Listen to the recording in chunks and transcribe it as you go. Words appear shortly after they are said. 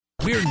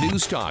We're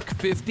News Talk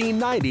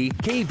 1590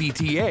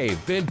 KBTA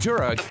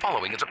Ventura. The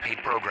following is a paid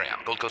program.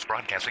 Gold Coast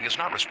Broadcasting is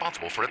not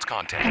responsible for its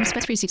content.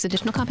 Express receives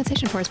additional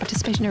compensation for its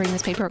participation during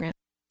this paid program.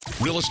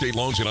 Real estate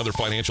loans and other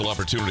financial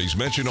opportunities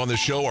mentioned on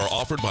this show are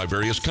offered by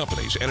various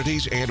companies,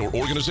 entities, and or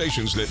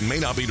organizations that may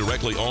not be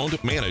directly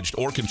owned, managed,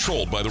 or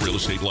controlled by the Real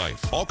Estate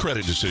Life. All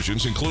credit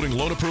decisions, including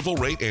loan approval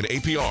rate and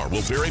APR,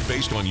 will vary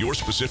based on your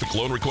specific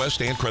loan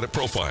request and credit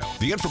profile.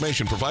 The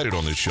information provided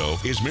on this show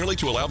is merely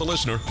to allow the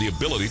listener the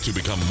ability to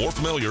become more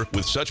familiar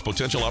with such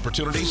potential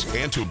opportunities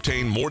and to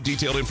obtain more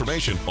detailed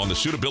information on the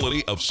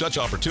suitability of such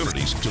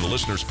opportunities to the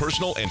listener's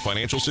personal and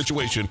financial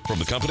situation from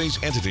the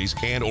companies, entities,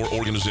 and or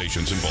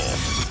organizations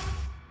involved.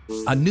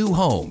 A new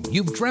home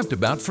you've dreamt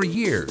about for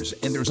years,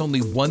 and there's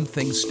only one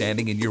thing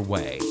standing in your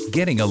way: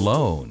 getting a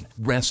loan.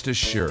 Rest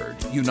assured,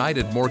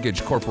 United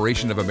Mortgage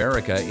Corporation of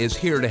America is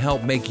here to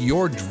help make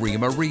your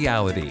dream a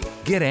reality.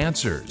 Get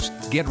answers,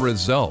 get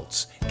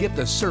results, get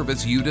the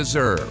service you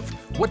deserve.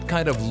 What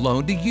kind of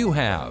loan do you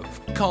have?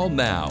 Call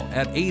now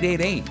at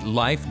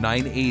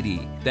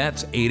 888-LIFE-980.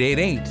 That's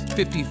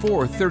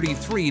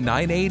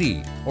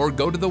 888-5433-980. Or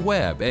go to the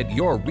web at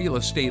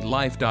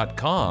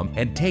yourrealestatelife.com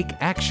and take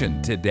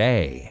action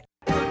today.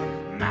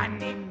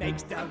 Money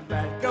makes the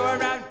world go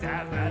around,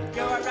 the world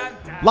go around.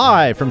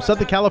 Live from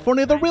Southern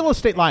California, The Real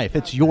Estate Life.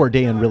 It's your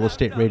day in real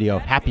estate radio.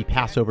 Happy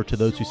Passover to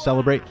those who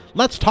celebrate.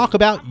 Let's talk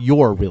about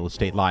your real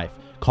estate life.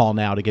 Call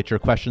now to get your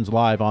questions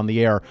live on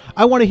the air.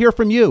 I want to hear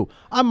from you.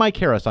 I'm Mike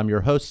Harris. I'm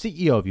your host,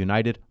 CEO of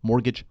United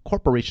Mortgage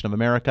Corporation of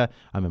America.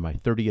 I'm in my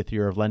 30th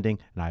year of lending,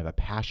 and I have a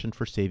passion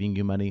for saving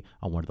you money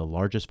on one of the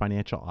largest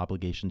financial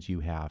obligations you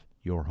have,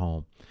 your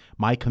home.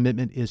 My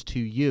commitment is to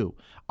you.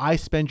 I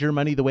spend your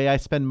money the way I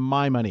spend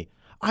my money.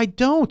 I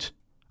don't.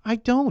 I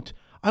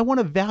want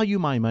to value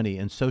my money,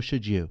 and so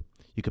should you.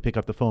 You could pick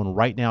up the phone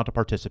right now to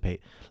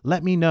participate.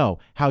 Let me know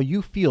how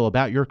you feel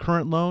about your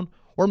current loan,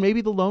 or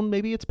maybe the loan,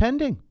 maybe it's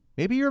pending.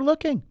 Maybe you're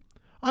looking.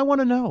 I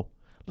want to know.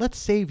 Let's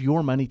save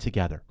your money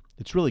together.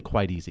 It's really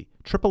quite easy.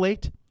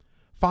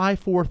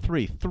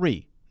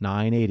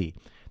 888-543-3980.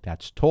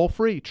 That's toll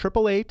free.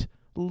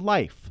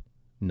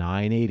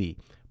 888-LIFE-980.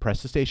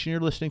 Press the station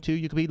you're listening to.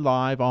 You can be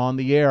live on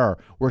the air.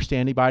 We're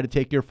standing by to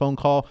take your phone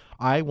call.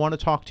 I want to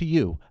talk to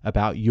you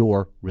about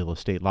your real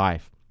estate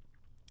life.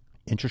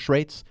 Interest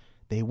rates,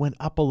 they went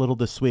up a little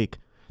this week.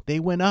 They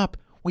went up.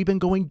 We've been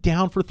going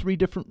down for 3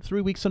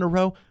 weeks in a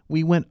row.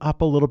 We went up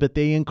a little bit.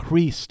 They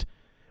increased.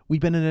 We've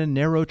been in a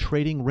narrow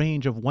trading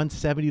range of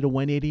 170 to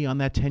 180 on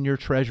that 10-year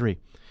treasury.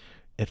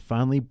 It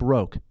finally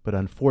broke, but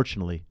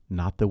unfortunately,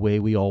 not the way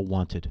we all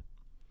wanted.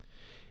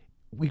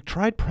 We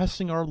tried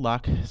pressing our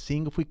luck,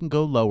 seeing if we can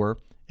go lower,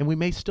 and we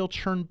may still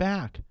churn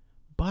back.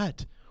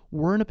 But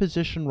we're in a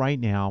position right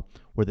now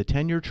where the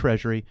 10-year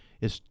treasury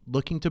is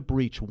looking to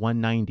breach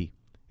 190.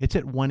 It's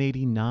at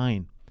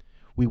 189.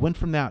 We went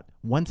from that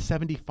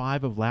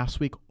 175 of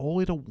last week all the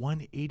way to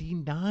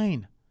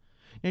 189.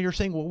 Now you're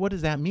saying, well, what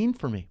does that mean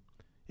for me?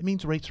 It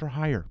means rates are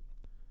higher.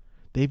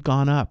 They've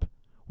gone up.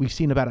 We've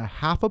seen about a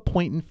half a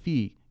point in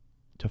fee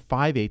to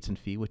 5/8 in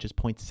fee, which is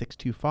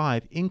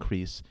 0.625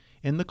 increase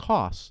in the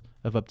costs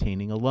of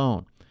obtaining a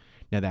loan.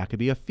 Now that could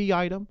be a fee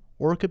item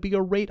or it could be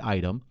a rate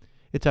item.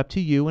 It's up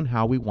to you and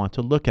how we want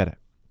to look at it.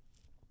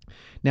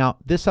 Now,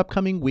 this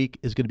upcoming week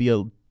is going to be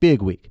a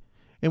big week.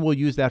 And we'll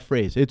use that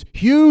phrase. It's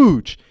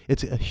huge.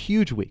 It's a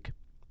huge week.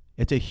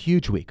 It's a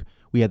huge week.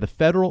 We have the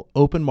Federal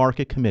Open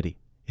Market Committee.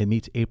 It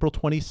meets April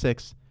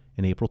 26th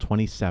and April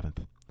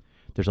 27th.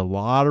 There's a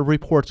lot of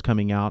reports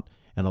coming out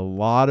and a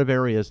lot of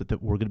areas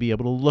that we're going to be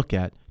able to look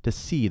at to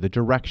see the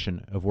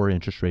direction of where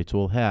interest rates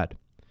will head.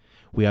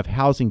 We have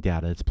housing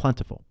data. It's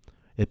plentiful.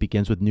 It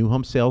begins with new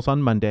home sales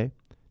on Monday,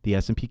 the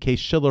S&P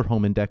Case-Shiller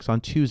Home Index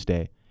on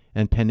Tuesday,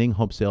 and pending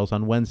home sales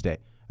on Wednesday.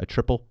 A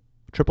triple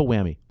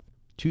whammy.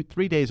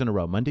 3 days in a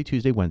row, Monday,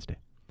 Tuesday, Wednesday.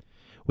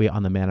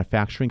 On the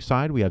manufacturing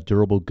side, we have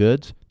durable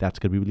goods. That's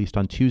going to be released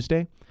on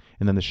Tuesday.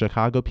 And then the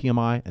Chicago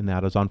PMI, and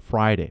that is on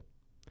Friday.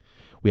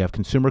 We have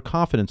consumer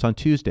confidence on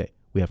Tuesday.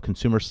 We have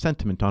consumer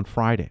sentiment on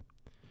Friday.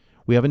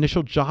 We have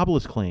initial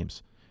jobless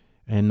claims.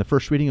 And the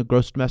first reading of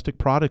gross domestic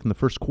product in the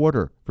first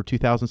quarter for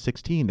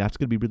 2016, that's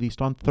going to be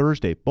released on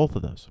Thursday, both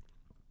of those.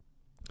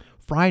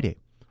 Friday,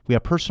 we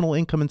have personal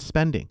income and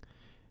spending,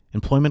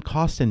 employment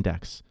cost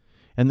index,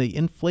 and the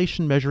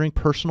inflation measuring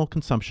personal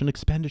consumption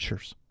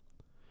expenditures.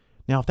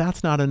 Now, if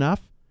that's not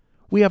enough,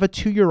 we have a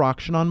 2-year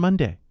auction on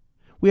Monday.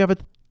 We have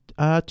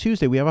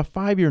Tuesday, we have a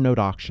 5-year note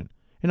auction.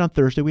 And on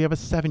Thursday, we have a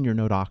 7-year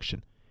note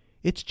auction.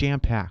 It's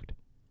jam-packed.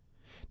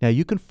 Now,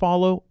 you can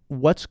follow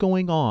what's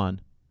going on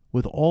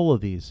with all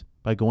of these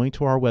by going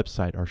to our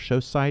website. Our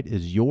show site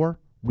is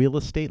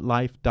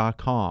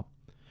yourrealestatelife.com.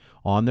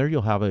 On there,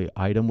 you'll have an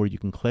item where you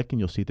can click and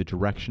you'll see the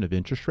direction of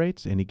interest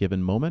rates any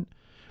given moment.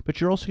 But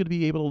you're also going to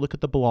be able to look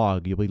at the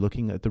blog. You'll be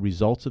looking at the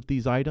results of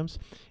these items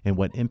and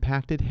what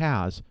impact it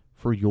has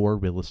for your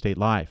real estate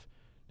life.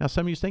 Now,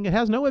 some of you are saying it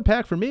has no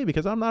impact for me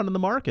because I'm not in the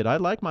market. I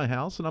like my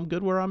house and I'm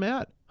good where I'm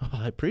at.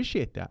 I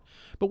appreciate that.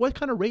 But what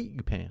kind of rate are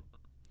you paying?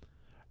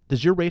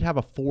 Does your rate have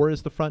a 4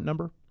 as the front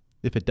number?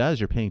 If it does,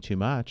 you're paying too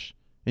much.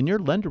 And your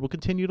lender will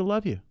continue to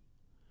love you.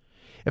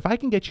 If I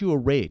can get you a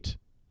rate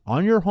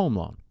on your home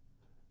loan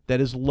that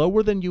is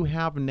lower than you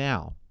have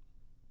now,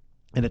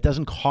 and it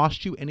doesn't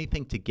cost you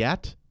anything to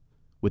get,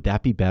 would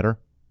that be better?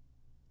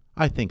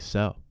 I think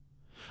so.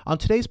 On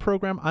today's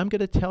program, I'm going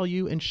to tell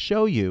you and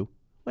show you,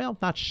 well,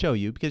 not show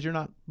you because you're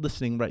not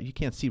listening right, you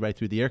can't see right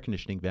through the air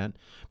conditioning vent,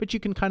 but you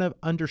can kind of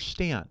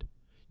understand.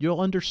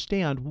 You'll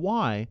understand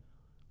why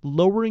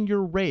lowering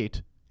your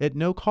rate at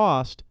no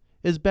cost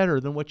is better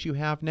than what you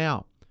have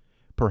now.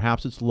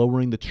 Perhaps it's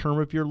lowering the term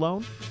of your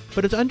loan,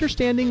 but it's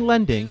understanding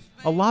lending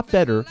a lot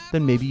better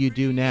than maybe you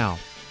do now.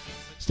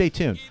 Stay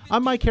tuned.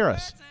 I'm Mike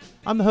Harris.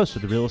 I'm the host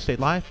of The Real Estate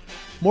Life.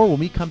 More when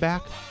we come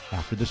back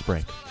after this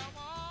break.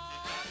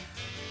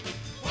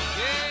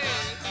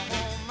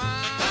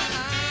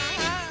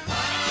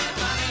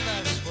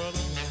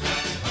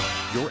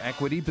 Your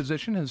equity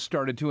position has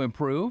started to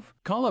improve?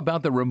 Call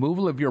about the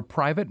removal of your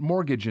private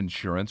mortgage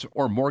insurance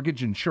or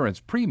mortgage insurance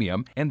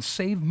premium and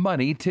save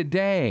money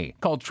today.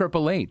 Call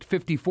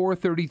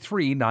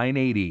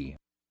 888-5433-980.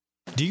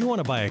 Do you want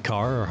to buy a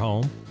car or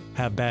home?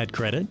 Have bad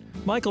credit?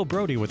 Michael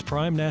Brody with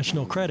Prime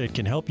National Credit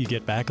can help you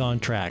get back on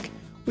track.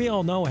 We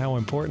all know how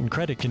important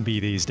credit can be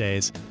these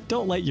days.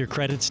 Don't let your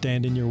credit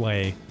stand in your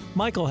way.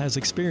 Michael has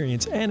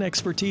experience and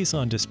expertise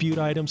on dispute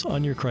items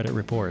on your credit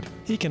report.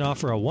 He can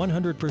offer a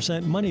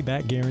 100%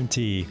 money-back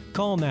guarantee.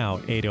 Call now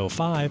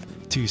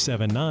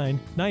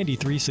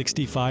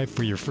 805-279-9365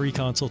 for your free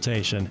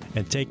consultation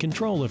and take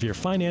control of your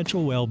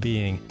financial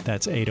well-being.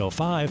 That's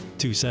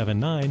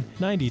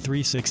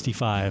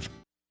 805-279-9365.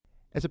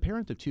 As a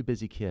parent of two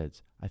busy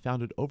kids, I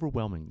found it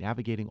overwhelming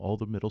navigating all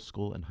the middle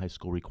school and high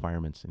school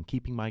requirements and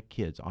keeping my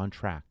kids on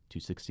track to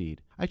succeed.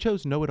 I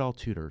chose Know It All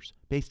Tutors,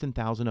 based in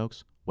Thousand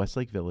Oaks,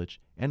 Westlake Village,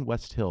 and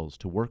West Hills,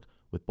 to work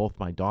with both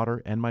my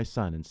daughter and my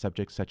son in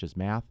subjects such as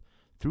math,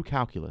 through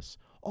calculus,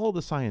 all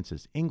the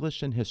sciences,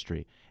 English, and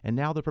history, and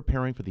now they're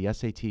preparing for the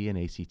SAT and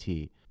ACT.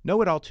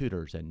 Know It All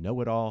Tutors at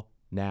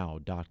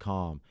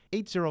knowitallnow.com.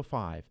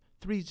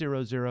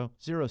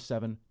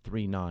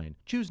 805-300-0739.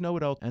 Choose Know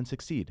It All and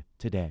succeed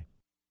today.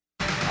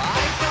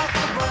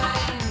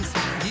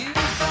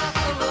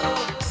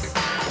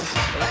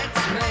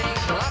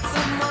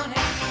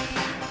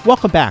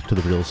 Welcome back to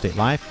The Real Estate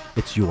Life.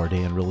 It's your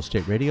day in real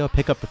estate radio.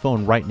 Pick up the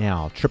phone right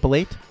now,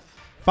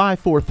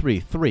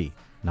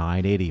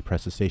 888-543-3980.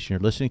 Press the station you're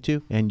listening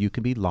to, and you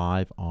can be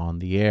live on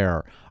the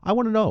air. I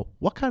want to know,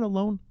 what kind of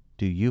loan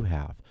do you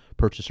have?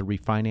 Purchase or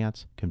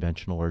refinance,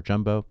 conventional or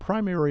jumbo,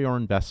 primary or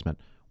investment?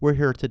 We're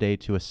here today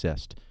to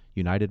assist.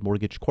 United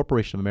Mortgage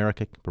Corporation of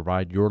America can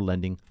provide your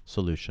lending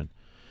solution.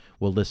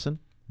 We'll listen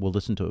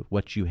to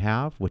what you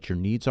have, what your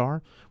needs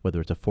are,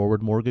 whether it's a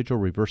forward mortgage or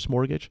reverse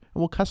mortgage,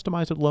 and we'll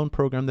customize a loan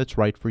program that's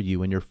right for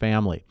you and your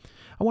family.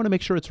 I want to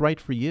make sure it's right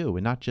for you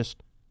and not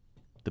just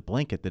the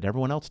blanket that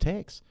everyone else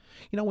takes.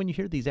 You know, when you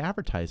hear these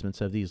advertisements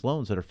of these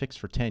loans that are fixed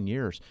for 10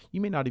 years, you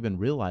may not even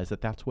realize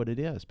that that's what it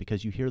is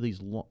because you hear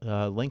these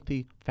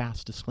lengthy,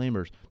 fast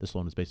disclaimers. This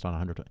loan is based on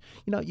 100.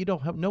 You know, you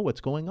don't know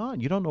what's going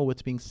on. You don't know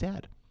what's being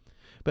said.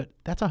 But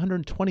that's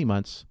 120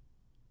 months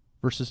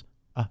versus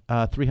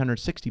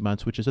 360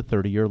 months, which is a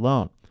 30-year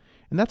loan.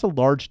 And that's a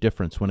large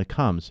difference when it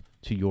comes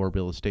to your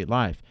real estate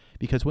life.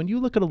 Because when you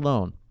look at a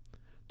loan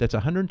that's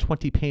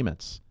 120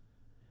 payments,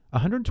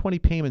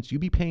 you'd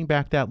be paying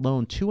back that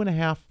loan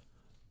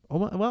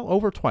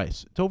over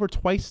twice. It's over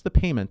twice the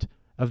payment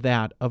of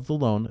the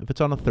loan if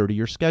it's on a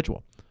 30-year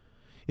schedule.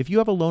 If you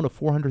have a loan of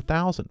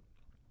 $400,000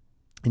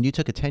 and you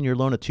took a 10-year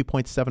loan at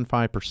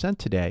 2.75%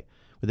 today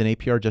with an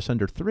APR just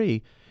under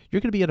 3, you're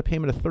going to be at a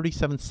payment of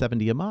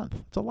 $37.70 a month.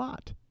 It's a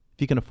lot.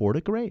 If you can afford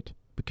it, great.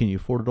 But can you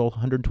afford it all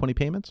 120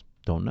 payments?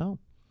 Don't know.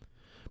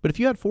 But if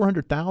you had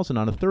 $400,000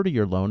 on a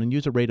 30-year loan and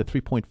use a rate of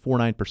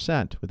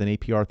 3.49% with an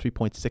APR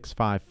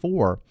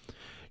 3.654,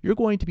 you're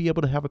going to be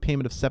able to have a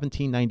payment of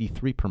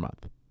 $17.93 per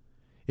month.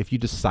 If you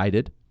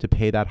decided to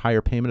pay that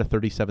higher payment of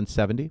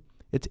 $37.70,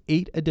 it's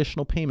 8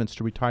 additional payments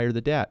to retire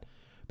the debt.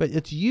 But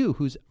it's you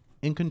who's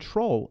in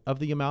control of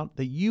the amount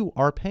that you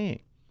are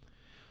paying.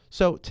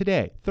 So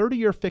today,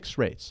 30-year fixed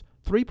rates,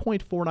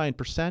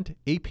 3.49%,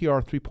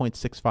 APR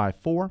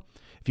 3.654.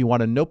 If you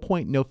want a no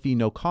point, no fee,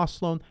 no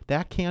cost loan,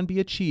 that can be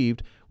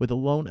achieved with a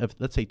loan of,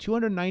 let's say,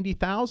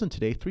 $290,000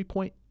 today,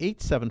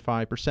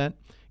 3.875%,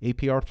 APR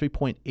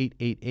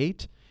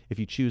 3.888. If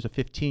you choose a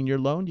 15-year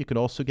loan, you could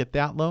also get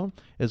that loan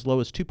as low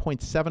as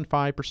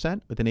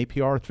 2.75% with an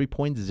APR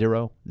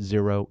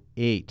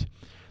 3.008.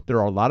 There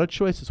are a lot of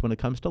choices when it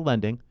comes to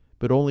lending,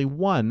 but only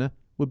one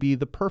would be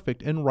the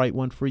perfect and right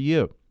one for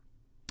you.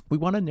 We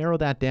want to narrow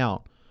that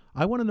down.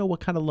 I want to know what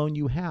kind of loan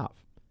you have.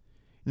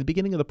 In the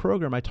beginning of the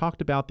program, I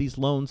talked about these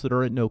loans that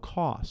are at no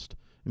cost.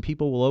 And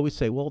people will always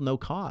say, well, no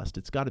cost.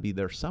 It's got to be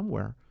there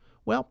somewhere.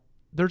 Well,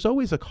 there's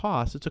always a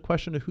cost. It's a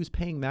question of who's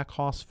paying that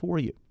cost for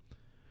you.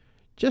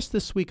 Just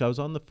this week, I was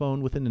on the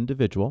phone with an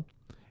individual,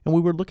 and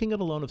we were looking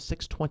at a loan of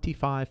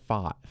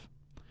 $625.5.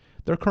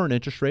 Their current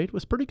interest rate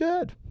was pretty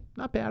good.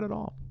 Not bad at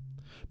all.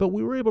 But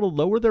we were able to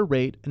lower their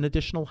rate an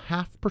additional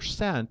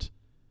 0.5%,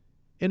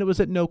 and it was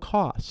at no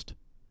cost.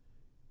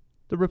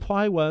 The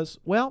reply was,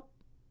 well,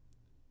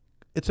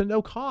 it's a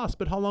no cost,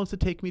 but how long does it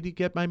take me to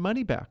get my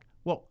money back?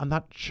 Well, I'm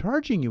not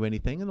charging you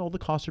anything and all the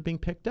costs are being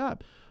picked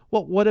up.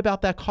 Well, what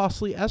about that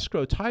costly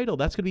escrow title?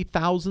 That's going to be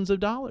thousands of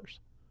dollars.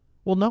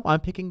 Well, no, I'm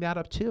picking that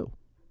up too.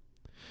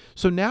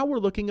 So now we're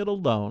looking at a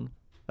loan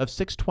of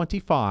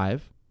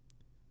 $625,000.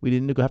 We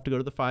didn't have to go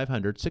to the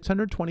 500,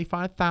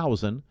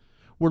 $625,000.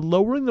 We're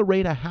lowering the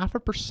rate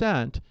 0.5%,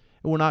 and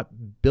we're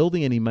not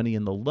building any money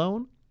in the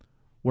loan.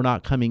 We're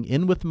not coming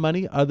in with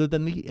money other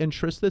than the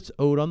interest that's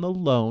owed on the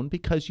loan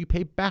because you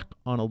pay back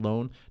on a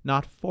loan,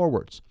 not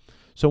forwards.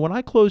 So when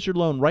I close your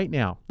loan right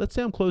now, let's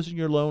say I'm closing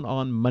your loan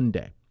on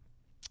Monday.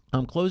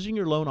 I'm closing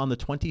your loan on the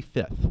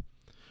 25th.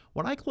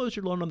 When I close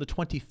your loan on the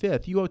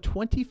 25th, you owe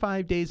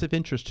 25 days of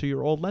interest to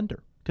your old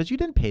lender because you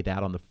didn't pay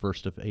that on the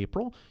 1st of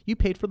April. You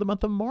paid for the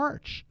month of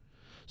March.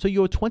 So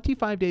you owe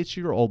 25 days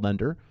to your old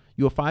lender.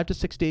 You owe 5 to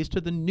 6 days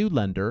to the new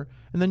lender.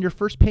 And then your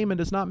first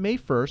payment is not May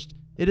 1st.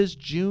 It is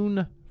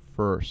June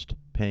 1st,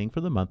 paying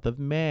for the month of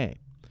May.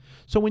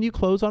 So when you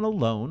close on a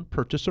loan,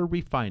 purchase or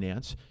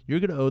refinance, you're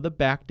going to owe the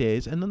back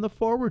days and then the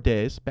forward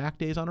days, back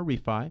days on a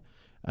refi,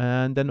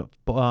 and then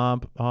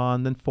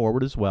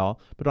forward as well.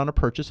 But on a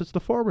purchase, it's the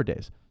forward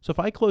days. So if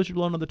I close your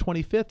loan on the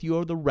 25th, you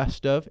owe the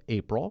rest of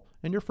April,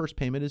 and your first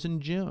payment is in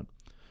June.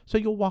 So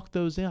you'll walk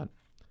those in.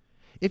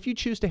 If you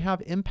choose to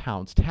have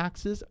impounds,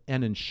 taxes,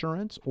 and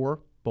insurance, or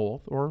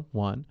both, or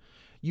one,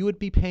 you would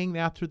be paying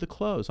that through the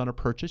close. On a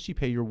purchase, you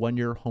pay your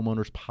 1-year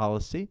homeowner's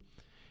policy,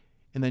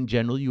 and then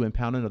generally you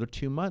impound another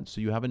 2 months. So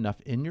you have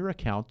enough in your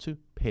account to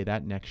pay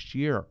that next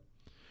year.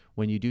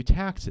 When you do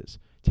taxes,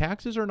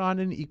 taxes are not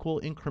in equal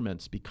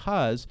increments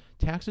because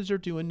taxes are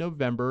due in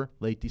November,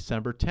 late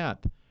December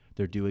 10th.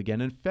 They're due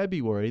again in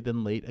February,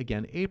 then late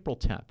again April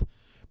 10th.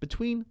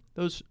 Between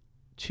those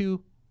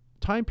two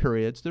time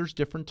periods, there's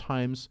different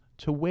times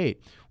to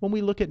wait. When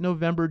we look at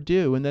November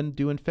due and then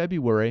due in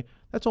February,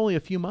 that's only a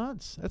few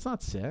months. That's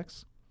not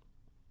 6.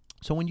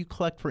 So when you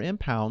collect for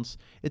impounds,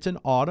 it's an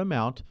odd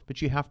amount,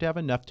 but you have to have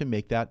enough to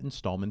make that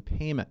installment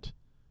payment.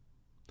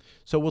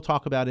 So we'll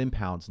talk about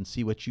impounds and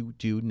see what you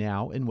do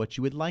now and what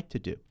you would like to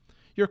do.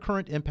 Your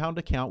current impound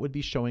account would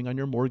be showing on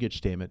your mortgage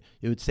statement.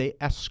 It would say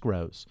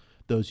escrows.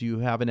 Those of you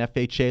who have an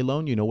FHA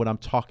loan, you know what I'm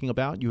talking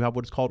about. You have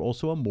what's called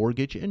also a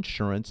mortgage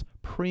insurance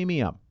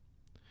premium.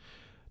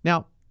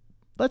 Now,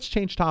 let's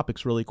change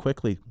topics really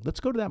quickly. Let's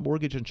go to that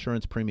mortgage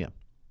insurance premium.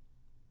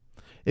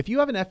 If you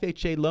have an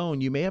FHA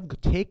loan, you may have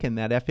taken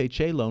that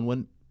FHA loan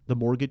when the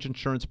mortgage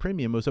insurance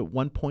premium was at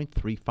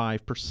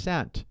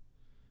 1.35%.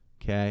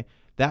 Okay?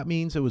 That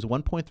means it was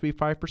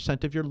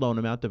 1.35% of your loan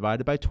amount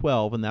divided by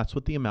 12, and that's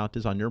what the amount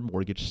is on your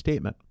mortgage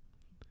statement.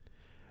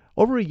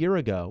 Over a year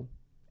ago,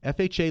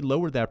 FHA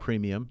lowered that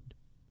premium.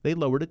 They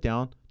lowered it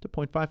down to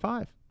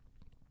 0.55.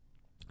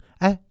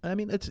 I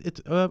mean, it's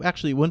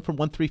actually went from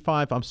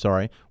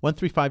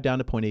 1.35 down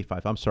to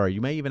 0.85. I'm sorry.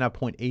 You may even have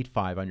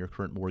 0.85 on your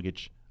current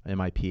mortgage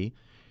MIP.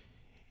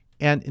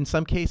 And in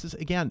some cases,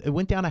 again, it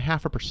went down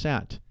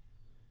 0.5%.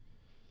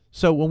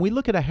 So when we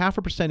look at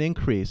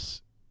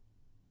 0.5%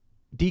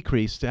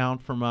 decrease down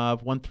from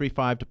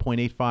 1.35 to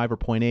 0.85 or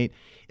 0.8,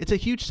 it's a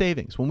huge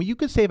savings. When you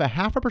could save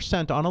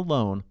 0.5% on a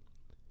loan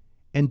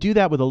and do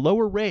that with a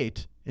lower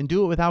rate and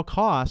do it without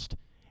cost,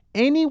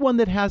 anyone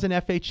that has an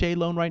FHA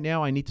loan right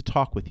now, I need to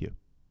talk with you.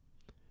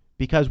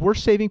 Because we're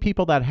saving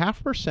people that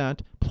 0.5%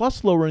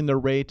 plus lowering their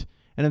rate,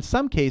 and in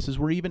some cases,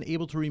 we're even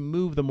able to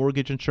remove the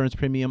mortgage insurance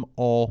premium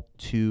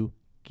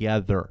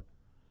altogether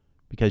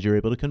because you're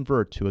able to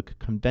convert to a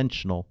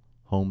conventional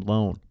home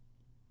loan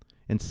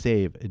and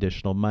save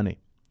additional money.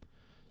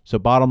 So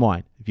bottom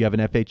line, if you have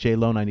an FHA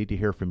loan, I need to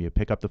hear from you.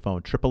 Pick up the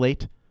phone,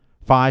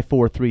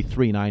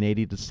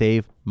 888-543-3980 to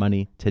save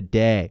money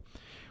today.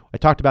 I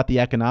talked about the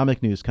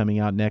economic news coming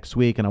out next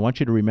week, and I want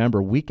you to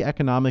remember, weak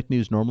economic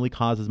news normally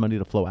causes money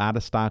to flow out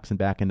of stocks and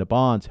back into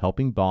bonds,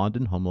 helping bond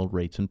and home loan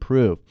rates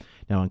improve.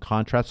 Now, in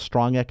contrast,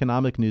 strong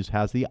economic news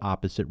has the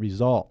opposite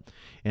result.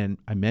 And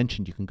I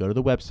mentioned you can go to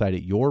the website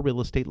at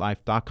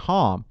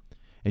yourrealestatelife.com,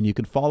 and you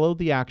can follow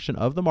the action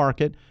of the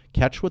market,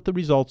 catch what the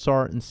results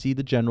are, and see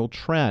the general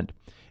trend.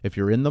 If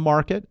you're in the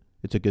market,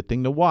 it's a good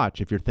thing to watch.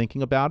 If you're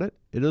thinking about it,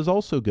 it is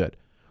also good.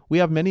 We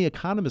have many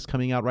economists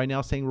coming out right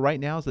now saying right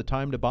now is the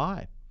time to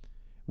buy.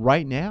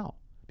 Right now,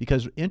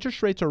 because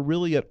interest rates are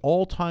really at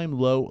all-time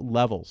low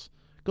levels.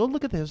 Go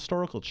look at the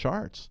historical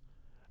charts.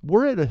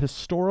 We're at a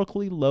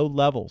historically low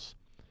levels.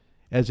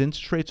 As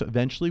interest rates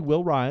eventually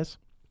will rise,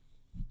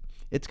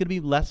 it's going to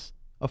be less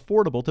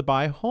affordable to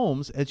buy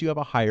homes as you have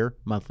a higher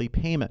monthly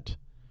payment.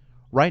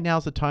 Right now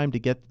is the time to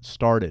get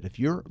started. If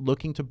you're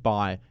looking to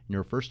buy and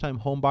you're a first-time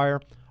home buyer,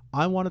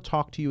 I want to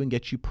talk to you and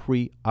get you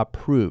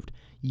pre-approved.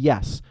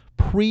 Yes,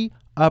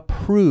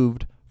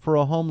 pre-approved for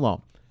a home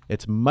loan.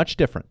 It's much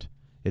different.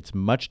 It's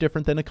much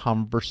different than a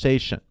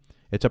conversation.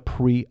 It's a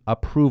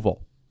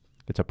pre-approval.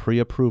 It's a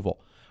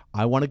pre-approval.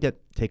 I want to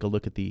take a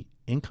look at the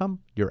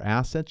income, your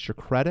assets, your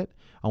credit.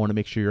 I want to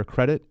make sure your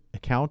credit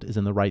account is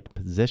in the right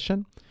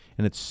position.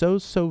 And it's so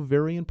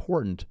very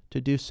important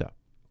to do so.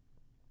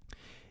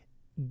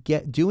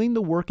 Doing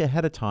the work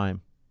ahead of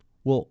time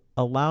will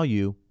allow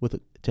you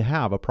to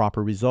have a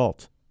proper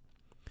result.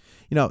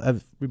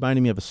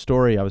 Reminding me of a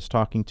story. I was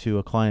talking to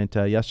a client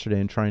yesterday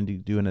and trying to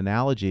do an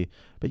analogy.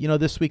 But,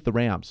 this week the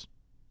Rams,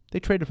 they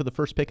traded for the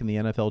first pick in the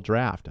NFL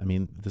draft. I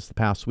mean, this is the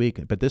past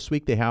week. But this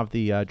week they have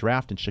the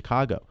draft in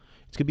Chicago.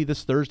 It's going to be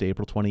this Thursday,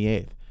 April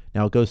 28th.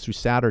 Now it goes through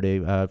Saturday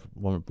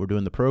when we're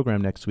doing the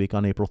program next week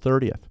on April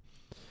 30th.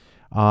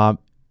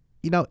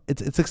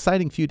 It's an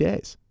exciting few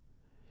days.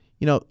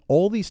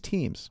 All these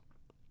teams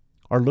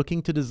are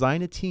looking to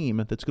design a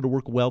team that's going to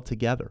work well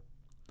together.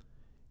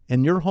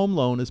 And your home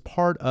loan is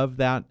part of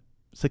that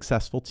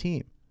successful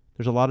team.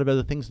 There's a lot of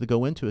other things that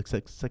go into a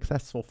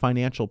successful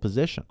financial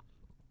position.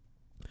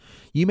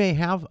 You may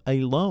have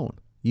a loan.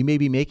 You may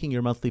be making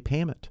your monthly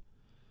payment.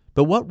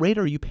 But what rate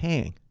are you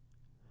paying?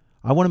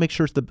 I want to make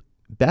sure it's the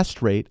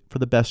best rate for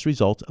the best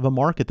results of a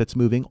market that's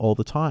moving all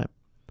the time.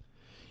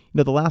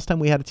 The last time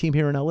we had a team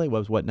here in LA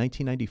was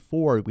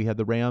 1994. We had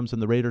the Rams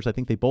and the Raiders. I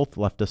think they both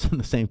left us in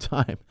the same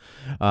time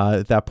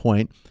at that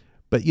point.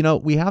 But,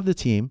 we have the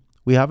team.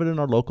 We have it in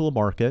our local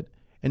market,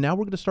 and now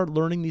we're going to start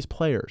learning these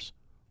players.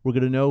 We're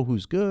going to know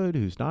who's good,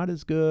 who's not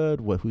as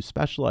good, who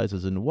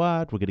specializes in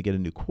what. We're going to get a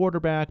new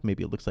quarterback.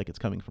 Maybe it looks like it's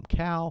coming from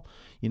Cal.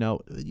 We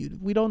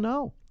don't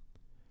know.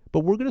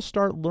 But we're going to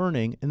start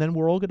learning, and then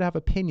we're all going to have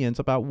opinions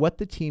about what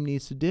the team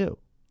needs to do.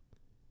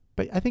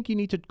 But I think you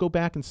need to go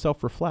back and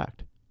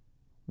self-reflect.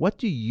 What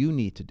do you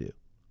need to do?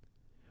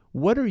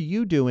 What are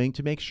you doing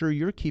to make sure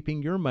you're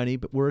keeping your money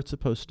where it's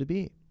supposed to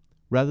be,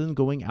 rather than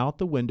going out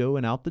the window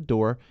and out the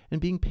door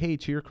and being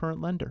paid to your current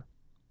lender?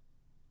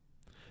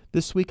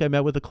 This week I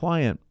met with a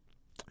client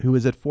who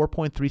is at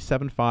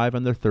 4.375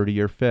 on their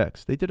 30-year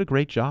fix. They did a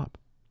great job.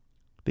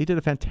 They did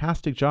a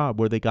fantastic job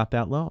where they got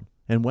that loan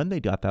and when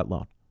they got that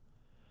loan.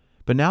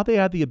 But now they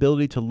had the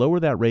ability to lower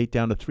that rate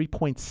down to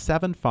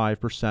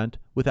 3.75%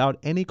 without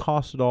any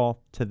cost at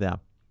all to them.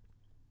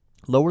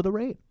 Lower the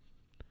rate.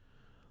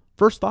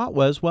 First thought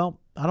was,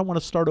 I don't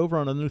want to start over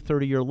on a new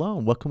 30-year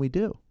loan. What can we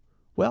do?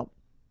 Well,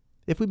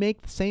 if we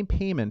make the same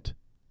payment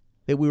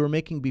that we were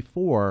making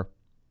before,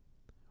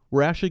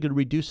 we're actually going to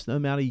reduce the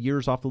amount of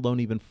years off the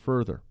loan even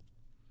further.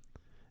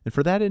 And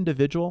for that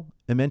individual,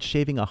 it meant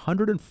shaving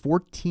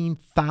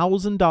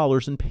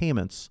 $114,000 in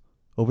payments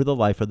over the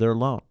life of their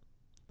loan.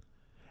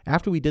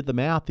 After we did the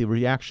math, the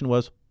reaction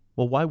was,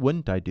 why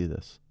wouldn't I do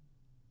this?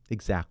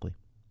 Exactly.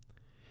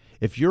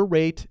 If your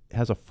rate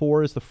has a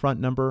 4 as the front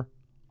number,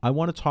 I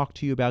want to talk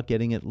to you about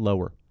getting it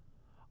lower.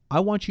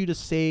 I want you to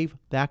save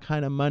that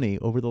kind of money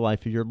over the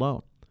life of your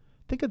loan.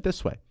 Think of it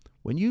this way.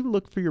 When you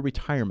look for your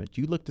retirement,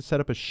 you look to set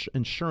up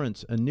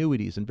insurance,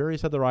 annuities, and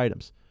various other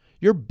items.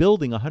 You're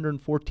building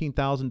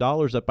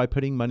 $114,000 up by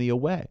putting money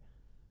away.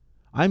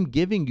 I'm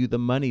giving you the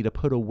money to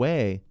put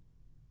away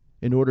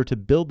in order to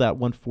build that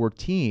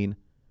 114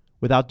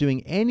 without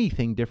doing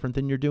anything different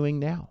than you're doing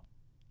now.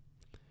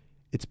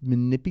 It's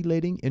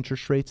manipulating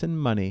interest rates and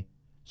money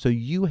so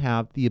you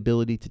have the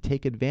ability to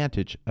take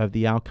advantage of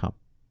the outcome.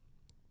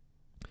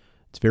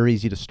 It's very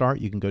easy to start.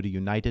 You can go to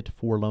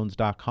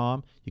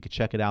united4loans.com. You can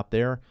check it out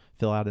there,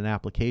 fill out an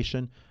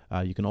application.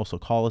 You can also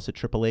call us at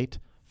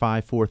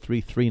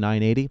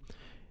 888-543-3980.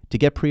 To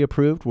get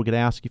pre-approved, we're going to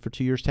ask you for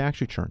 2 years tax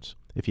returns.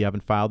 If you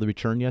haven't filed the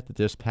return yet that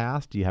just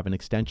passed, do you have an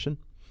extension?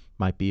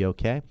 Might be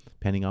okay,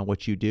 depending on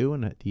what you do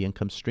and the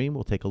income stream.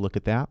 We'll take a look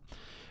at that.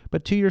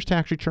 But 2 years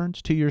tax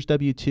returns, 2 years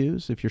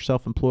W-2s. If you're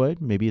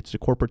self-employed, maybe it's the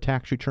corporate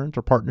tax returns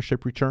or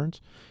partnership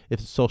returns. If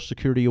it's Social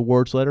Security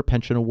awards letter,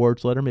 pension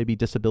awards letter, maybe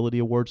disability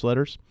awards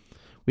letters.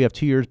 We have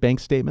 2 years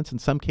bank statements. In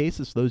some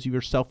cases, those of you who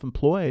are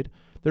self-employed,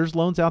 there's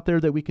loans out there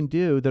that we can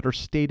do that are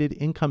stated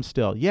income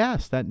still.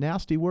 Yes, that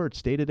nasty word,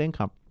 stated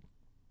income.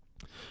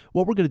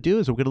 What we're going to do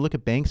is we're going to look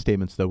at bank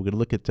statements, though. We're going to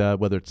look at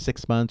whether it's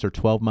 6 months or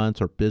 12 months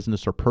or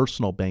business or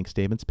personal bank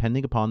statements,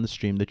 depending upon the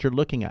stream that you're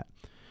looking at.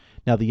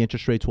 Now, the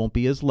interest rates won't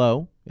be as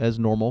low as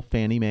normal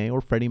Fannie Mae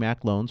or Freddie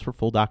Mac loans for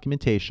full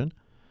documentation,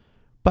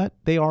 but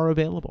they are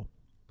available.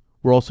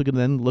 We're also going to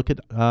then look at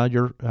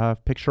your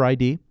picture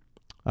ID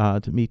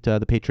to meet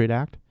the Patriot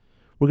Act.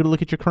 We're going to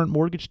look at your current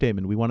mortgage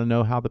statement. We want to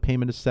know how the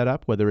payment is set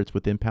up, whether it's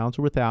with impounds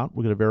or without.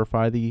 We're going to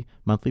verify the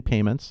monthly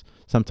payments.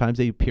 Sometimes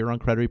they appear on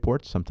credit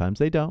reports. Sometimes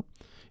they don't.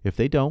 If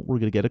they don't, we're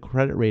going to get a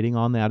credit rating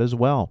on that as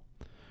well.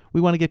 We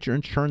want to get your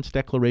insurance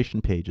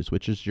declaration pages,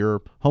 which is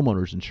your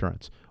homeowner's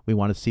insurance. We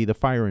want to see the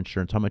fire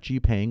insurance. How much are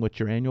you paying? What's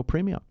your annual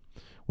premium?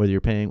 Whether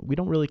you're paying, we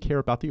don't really care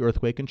about the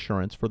earthquake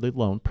insurance for the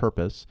loan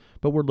purpose,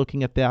 but we're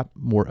looking at that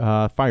more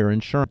fire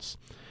insurance.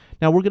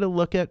 Now we're going to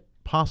look at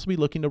possibly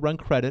looking to run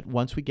credit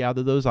once we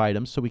gather those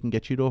items so we can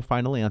get you to a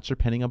final answer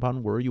depending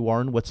upon where you are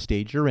and what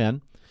stage you're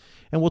in.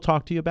 And we'll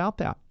talk to you about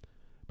that.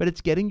 But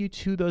it's getting you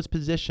to those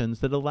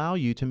positions that allow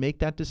you to make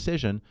that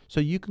decision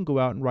so you can go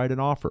out and write an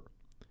offer.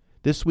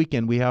 This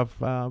weekend, we have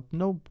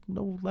no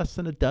less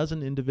than a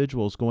dozen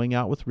individuals going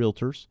out with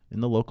realtors in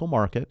the local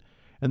market,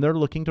 and they're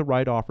looking to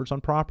write offers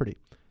on property.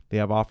 They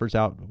have offers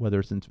out,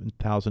 whether it's in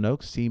Thousand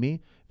Oaks,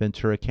 Simi,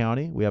 Ventura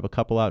County. We have a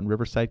couple out in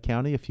Riverside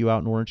County, a few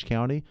out in Orange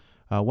County,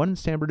 one in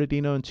San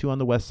Bernardino, and 2 on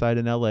the west side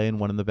in LA, and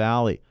 1 in the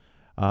Valley.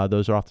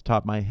 Those are off the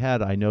top of my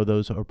head. I know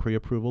those are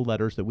pre-approval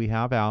letters that we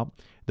have out.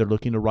 They're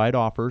looking to write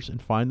offers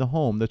and find the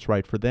home that's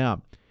right for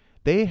them.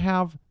 They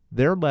have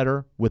their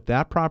letter with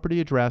that property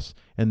address,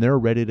 and they're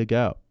ready to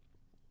go.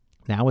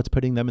 Now it's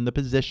putting them in the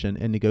position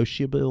and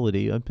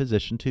negotiability of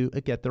position to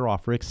get their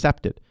offer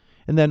accepted,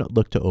 and then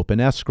look to open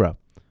escrow.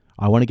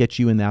 I want to get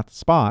you in that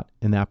spot,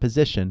 in that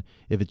position,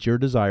 if it's your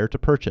desire to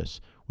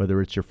purchase,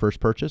 whether it's your first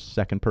purchase,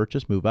 second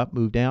purchase, move up,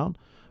 move down,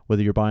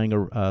 whether you're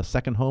buying a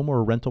second home or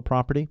a rental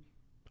property.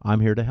 I'm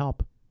here to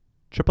help.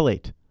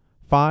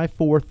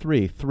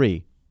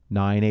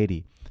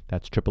 888-543-3980.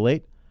 That's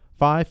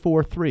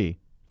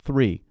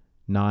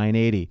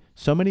 888-543-3980.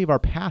 So many of our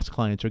past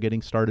clients are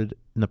getting started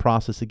in the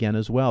process again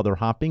as well. They're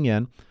hopping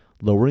in,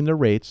 lowering their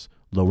rates,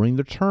 lowering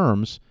their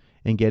terms,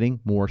 and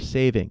getting more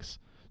savings.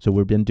 So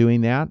we've been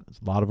doing that.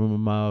 A lot of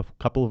them, a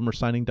couple of them are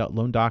signing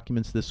loan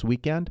documents this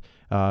weekend.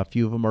 A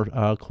few of them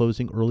are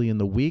closing early in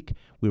the week.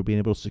 We were being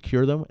able to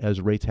secure them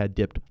as rates had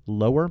dipped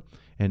lower.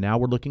 And now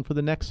we're looking for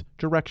the next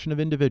direction of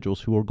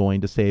individuals who are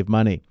going to save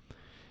money.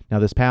 Now,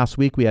 this past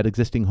week, we had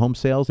existing home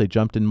sales. They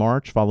jumped in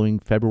March following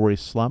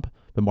February's slump.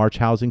 The March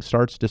housing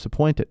starts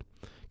disappointed,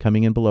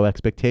 coming in below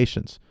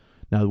expectations.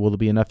 Now, will there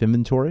be enough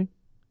inventory?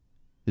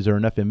 Is there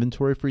enough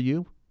inventory for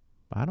you?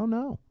 I don't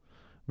know.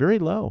 Very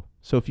low.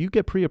 So if you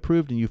get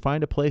pre-approved and you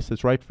find a place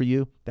that's right for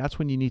you, that's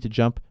when you need to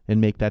jump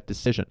and make that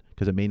decision,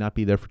 because it may not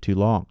be there for too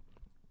long.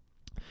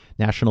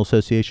 National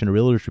Association of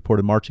Realtors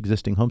reported March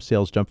existing home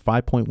sales jumped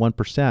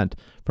 5.1%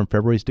 from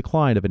February's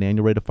decline of an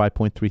annual rate of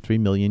 5.33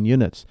 million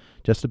units,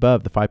 just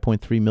above the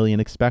 5.3 million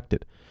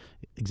expected.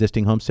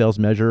 Existing home sales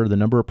measure the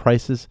number of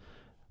prices,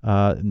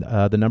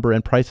 the number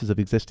and prices of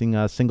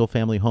existing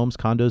single-family homes,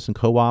 condos, and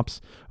co-ops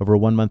over a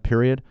 1-month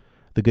period.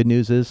 The good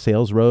news is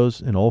sales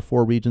rose in all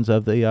 4 regions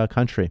of the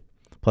country.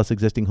 Plus,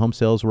 existing home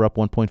sales were up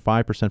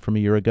 1.5% from a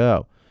year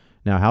ago.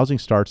 Now, housing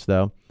starts,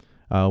 though,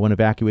 when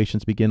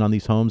evacuations begin on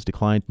these homes,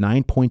 declined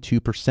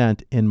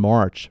 9.2% in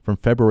March from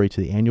February to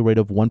the annual rate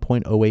of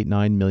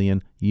 1.089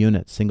 million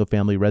units.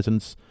 Single-family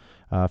residents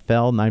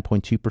fell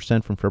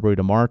 9.2% from February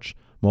to March.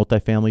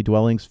 Multifamily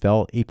dwellings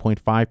fell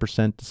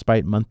 8.5%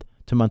 despite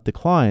month-to-month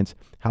declines.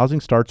 Housing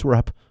starts were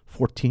up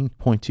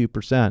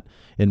 14.2%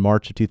 in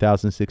March of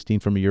 2016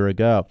 from a year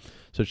ago.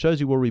 So it shows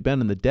you where we've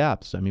been in the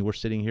depths. I mean, we're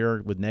sitting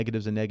here with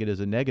negatives and negatives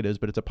and negatives,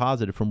 but it's a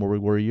positive from where we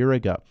were a year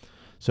ago.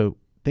 So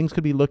things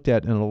could be looked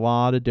at in a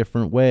lot of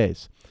different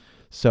ways.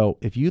 So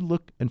if you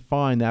look and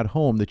find that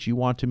home that you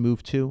want to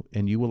move to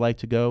and you would like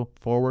to go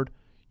forward,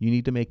 you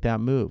need to make that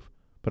move.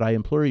 But I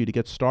implore you to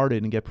get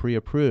started and get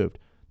pre-approved.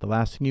 The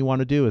last thing you want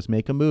to do is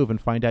make a move and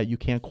find out you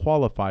can't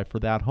qualify for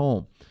that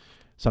home.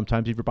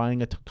 Sometimes if you're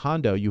buying a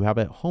condo, you have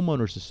a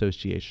homeowners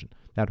association.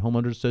 That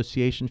homeowners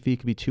association fee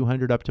could be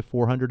 $200 up to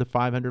 $400 to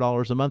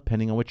 $500 a month,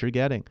 depending on what you're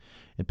getting.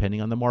 And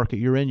depending on the market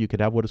you're in, you could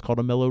have what is called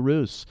a Melo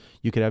Rus.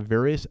 You could have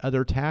various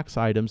other tax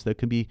items that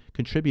can be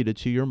contributed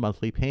to your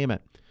monthly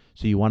payment.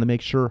 So you want to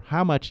make sure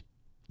how much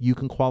you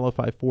can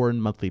qualify for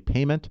in monthly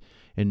payment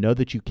and know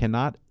that you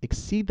cannot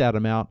exceed that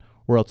amount,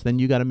 or else then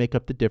you got to make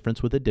up the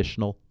difference with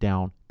additional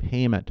down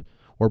payment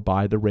or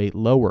buy the rate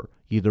lower.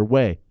 Either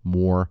way,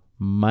 more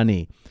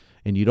money.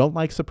 And you don't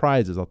like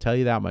surprises, I'll tell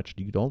you that much.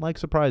 You don't like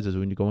surprises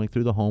when you're going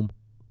through the home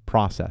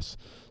process.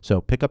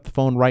 So pick up the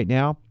phone right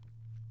now,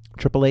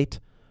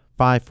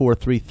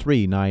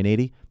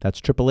 888-543-3980. That's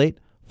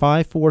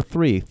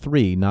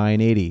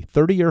 888-543-3980.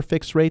 30-year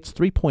fixed rates,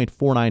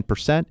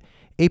 3.49%.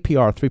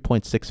 APR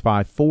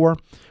 3.654.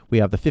 We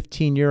have the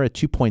 15-year at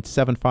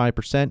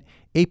 2.75%.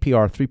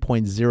 APR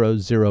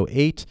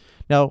 3.008.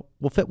 Now,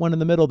 we'll fit one in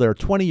the middle there,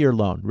 20-year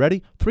loan.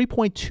 Ready?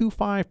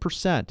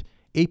 3.25%.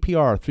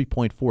 APR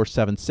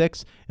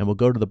 3.476, and we'll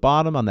go to the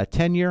bottom on that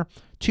 10-year,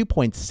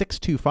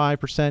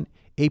 2.625%,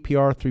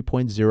 APR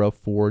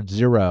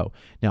 3.040.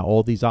 Now,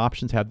 all these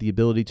options have the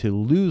ability to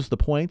lose the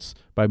points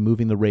by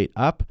moving the rate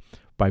up.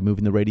 By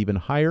moving the rate even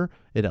higher,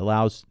 it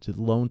allows the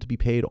loan to be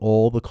paid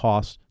all the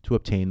costs to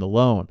obtain the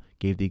loan.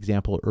 Gave the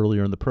example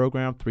earlier in the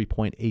program,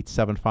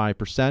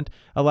 3.875%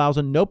 allows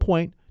a no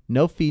point,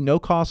 no fee, no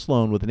cost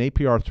loan with an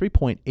APR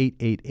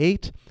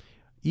 3.888,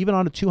 even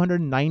on a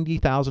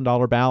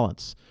 $290,000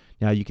 balance.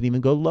 Now, you can even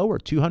go lower.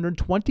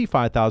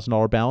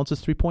 $225,000 balance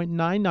is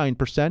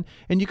 3.99%,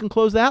 and you can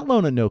close that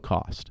loan at no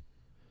cost.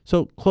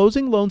 So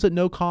closing loans at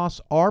no cost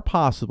are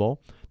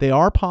possible. They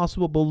are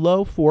possible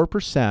below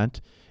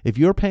 4%. If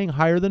you're paying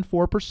higher than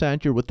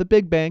 4%, you're with the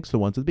big banks, the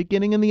ones at the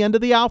beginning and the end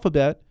of the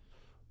alphabet,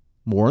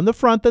 more in the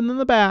front than in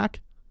the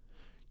back.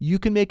 You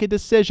can make a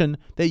decision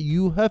that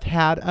you have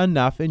had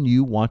enough and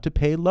you want to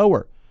pay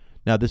lower.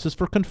 Now, this is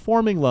for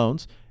conforming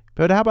loans.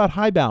 But how about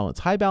high balance?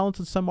 High balance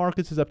in some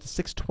markets is up to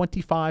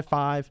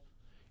 625.5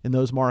 in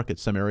those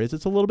markets. Some areas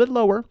it's a little bit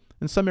lower.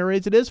 In some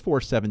areas it is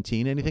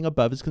 417. Anything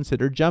above is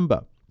considered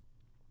jumbo.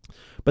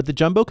 But the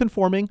jumbo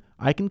conforming,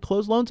 I can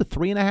close loans at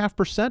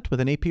 3.5% with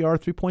an APR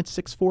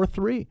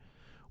 3.643.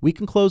 We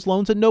can close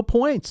loans at no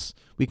points.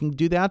 We can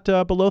do that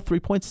below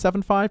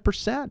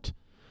 3.75%.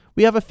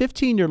 We have a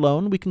 15-year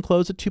loan. We can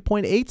close at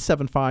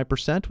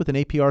 2.875% with an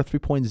APR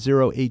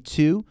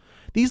 3.082.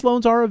 These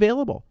loans are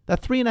available.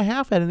 That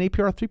 3.5 at an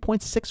APR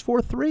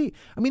 3.643.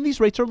 I mean, these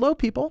rates are low,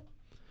 people.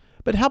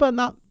 But how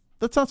about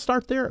let's not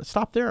start there.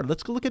 Stop there.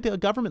 Let's go look at the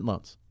government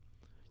loans.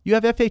 You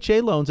have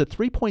FHA loans at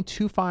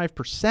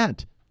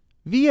 3.25%,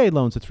 VA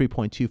loans at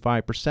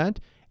 3.25%,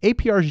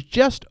 APR is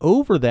just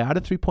over that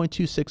at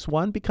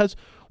 3.261 because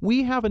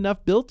we have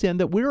enough built in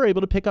that we're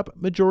able to pick up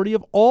majority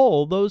of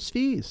all those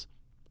fees.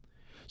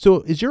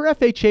 So is your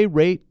FHA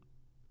rate,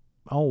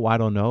 I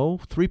don't know,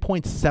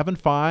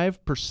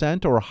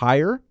 3.75% or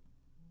higher?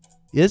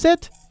 Is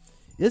it?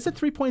 Is it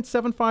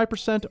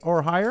 3.75%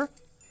 or higher?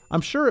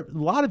 I'm sure a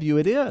lot of you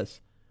it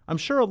is.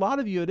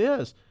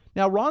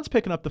 Now, Ron's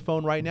picking up the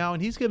phone right now,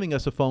 and he's giving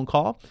us a phone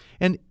call.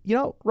 And,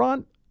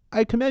 Ron,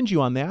 I commend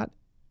you on that.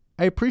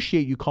 I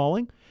appreciate you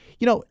calling.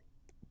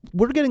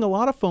 We're getting a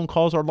lot of phone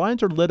calls. Our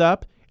lines are lit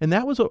up, and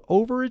that was an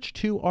overage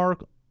to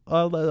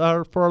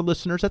for our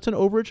listeners. That's an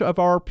overage of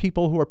our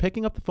people who are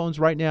picking up the phones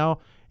right now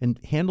and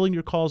handling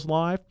your calls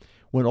live.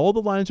 When all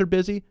the lines are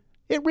busy,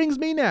 it rings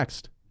me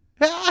next.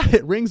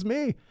 It rings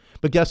me.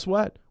 But guess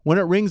what? When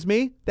it rings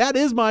me, that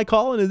is my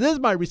call, and it is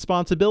my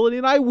responsibility,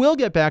 and I will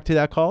get back to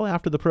that call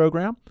after the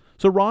program.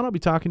 So, Ron, I'll be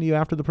talking to you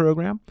after the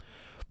program.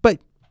 But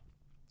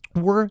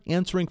we're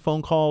answering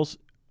phone calls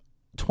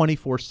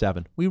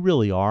 24/7. We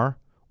really are.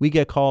 We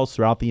get calls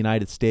throughout the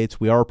United States.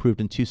 We are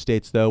approved in 2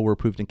 states, though. We're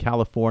approved in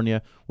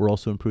California. We're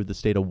also approved in the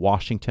state of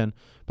Washington.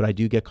 But I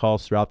do get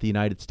calls throughout the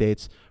United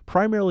States,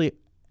 primarily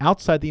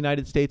outside the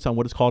United States on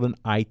what is called an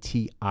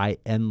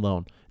ITIN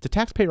loan. It's a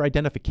taxpayer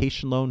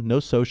identification loan, no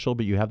social,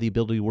 but you have the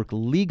ability to work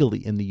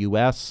legally in the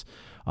U.S.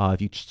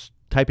 If you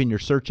type in your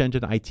search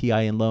engine,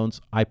 ITIN loans,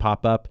 I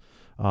pop up.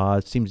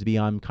 It seems to be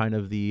I'm kind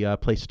of the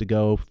place to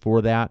go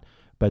for that.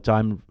 But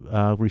I'm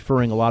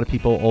referring a lot of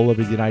people all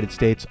over the United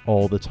States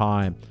all the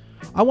time.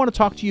 I want to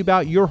talk to you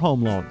about your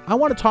home loan. I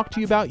want to talk to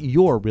you about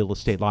your real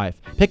estate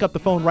life. Pick up the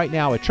phone right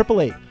now at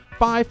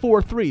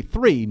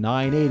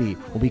 888-543-3980.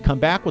 When we come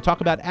back, we'll talk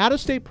about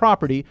out-of-state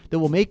property that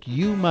will make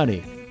you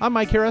money. I'm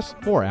Mike Harris.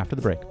 More after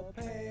the break.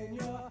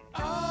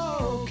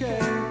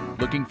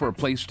 Looking for a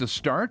place to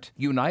start?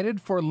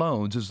 United for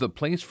Loans is the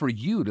place for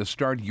you to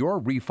start your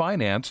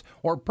refinance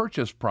or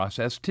purchase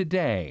process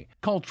today.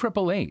 Call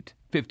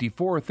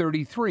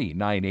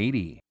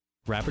 888-543-3980.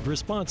 Rapid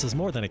response is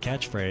more than a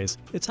catchphrase.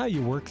 It's how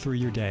you work through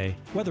your day.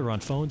 Whether on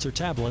phones or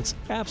tablets,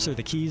 apps are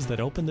the keys that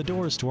open the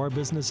doors to our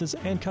businesses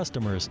and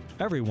customers.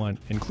 Everyone,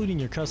 including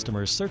your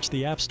customers, search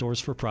the app stores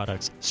for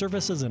products,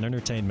 services, and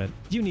entertainment.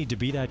 You need to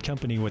be that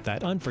company with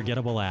that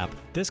unforgettable app.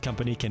 This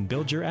company can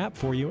build your app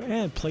for you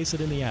and place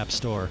it in the App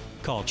Store.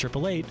 Call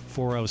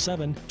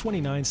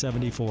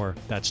 888-407-2974.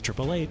 That's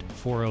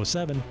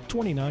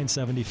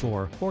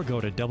 888-407-2974. Or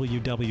go to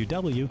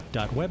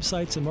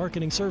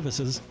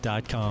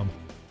www.websitesandmarketingservices.com.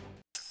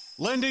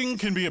 Lending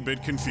can be a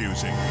bit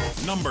confusing.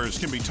 Numbers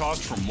can be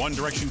tossed from one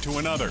direction to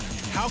another.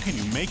 How can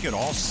you make it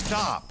all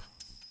stop?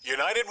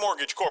 United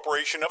Mortgage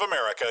Corporation of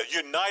America,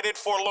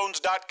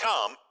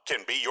 UnitedForLoans.com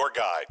can be your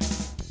guide.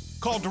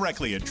 Call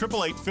directly at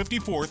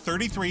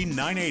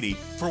 888-543-3980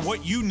 for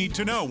what you need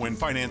to know when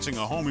financing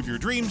a home of your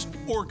dreams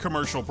or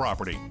commercial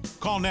property.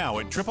 Call now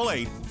at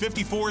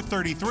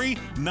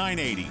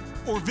 888-543-3980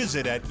 or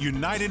visit at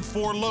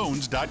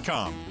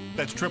UnitedForLoans.com.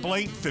 That's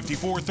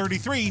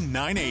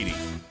 888-543-3980.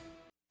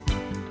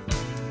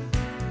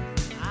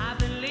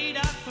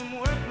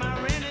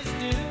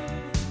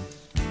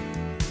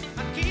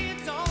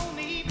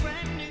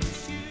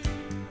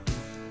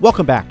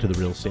 Welcome back to The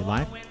Real Estate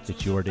Life.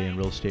 It's your day in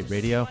real estate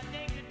radio.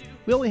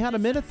 We only had a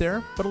minute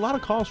there, but a lot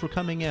of calls were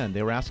coming in.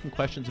 They were asking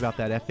questions about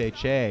that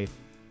FHA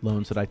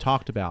loans that I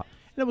talked about,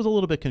 and it was a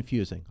little bit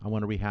confusing. I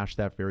want to rehash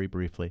that very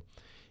briefly.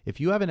 If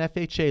you have an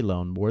FHA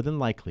loan, more than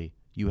likely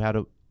you had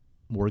a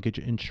mortgage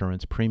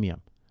insurance premium.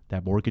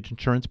 That mortgage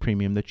insurance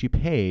premium that you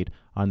paid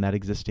on that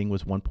existing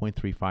was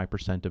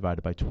 1.35%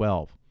 divided by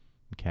 12.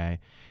 Okay.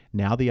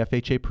 Now the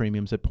FHA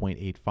premium's at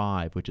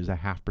 0.85, which is a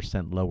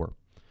 0.5% lower.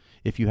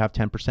 If you have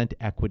 10%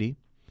 equity,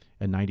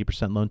 a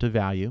 90% loan to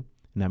value,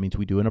 and that means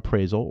we do an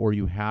appraisal, or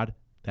you had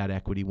that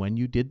equity when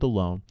you did the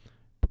loan,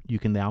 you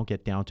can now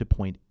get down to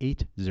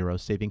 0.80,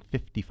 saving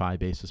 55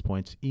 basis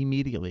points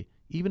immediately,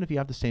 even if you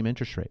have the same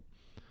interest rate.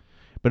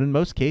 But in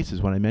most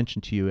cases, when I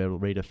mentioned to you at a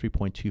rate of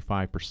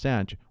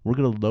 3.25%, we're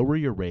going to lower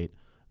your rate,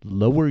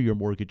 lower your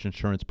mortgage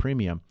insurance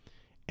premium.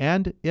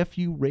 And if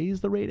you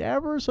raise the rate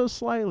ever so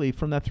slightly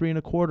from that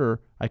 3.25%,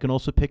 I can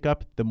also pick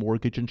up the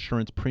mortgage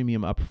insurance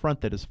premium up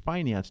front that is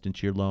financed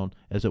into your loan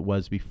as it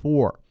was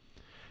before.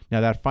 Now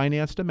that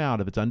financed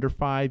amount, if it's under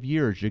 5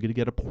 years, you're going to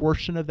get a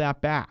portion of that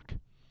back.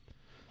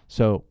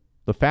 So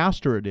the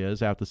faster it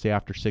is, after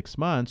 6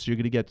 months, you're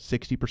going to get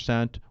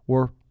 60%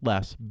 or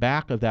less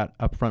back of that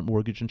upfront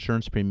mortgage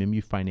insurance premium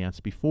you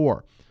financed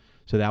before.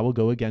 So that will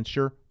go against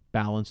your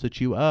balance that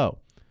you owe.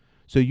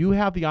 So you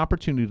have the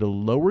opportunity to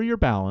lower your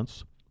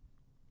balance,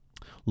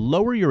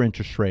 lower your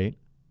interest rate,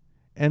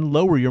 and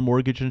lower your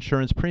mortgage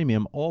insurance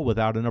premium, all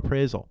without an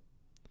appraisal.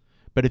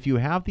 But if you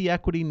have the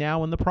equity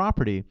now in the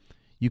property,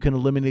 you can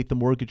eliminate the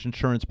mortgage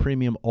insurance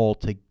premium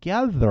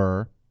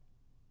altogether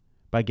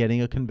by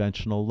getting a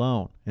conventional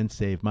loan and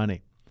save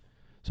money.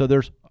 So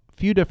there's a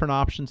few different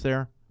options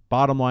there.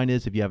 Bottom line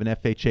is, if you have an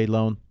FHA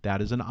loan,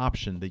 that is an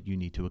option that you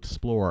need to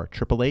explore.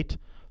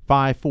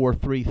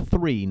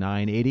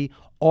 543-3980.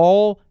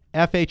 All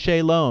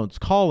FHA loans,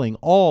 calling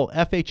all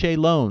FHA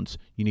loans.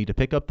 You need to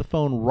pick up the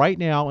phone right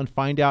now and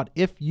find out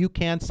if you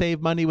can save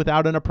money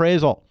without an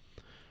appraisal.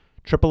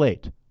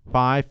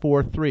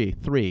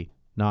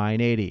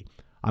 888-543-3980.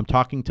 I'm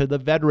talking to the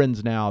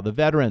veterans now. The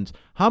veterans,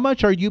 how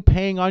much are you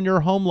paying on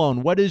your home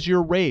loan? What is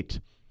your rate?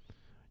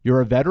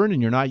 You're a veteran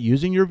and you're not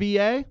using your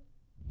VA?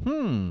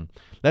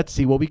 Let's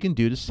see what we can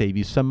do to save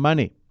you some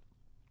money.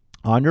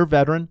 On your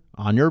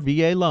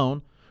VA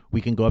loan,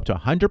 we can go up to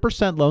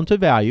 100% loan to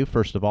value,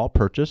 first of all,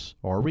 purchase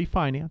or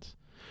refinance.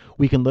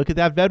 We can look at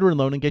that veteran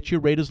loan and get you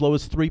a rate as low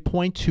as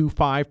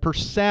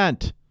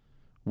 3.25%.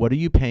 What are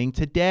you paying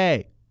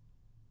today?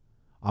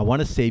 I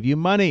want to save you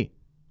money.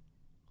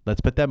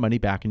 Let's put that money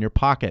back in your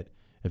pocket.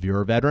 If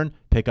you're a veteran,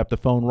 pick up the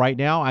phone right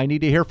now. I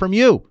need to hear from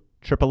you.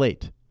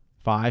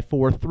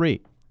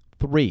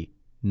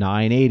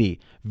 888-543-3980.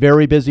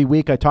 Very busy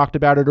week. I talked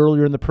about it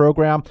earlier in the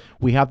program.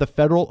 We have the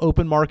Federal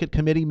Open Market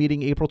Committee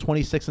meeting April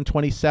 26th and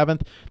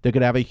 27th. They're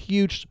going to have a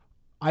huge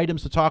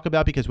items to talk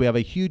about because we have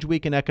a huge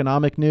week in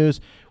economic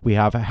news. We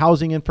have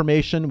housing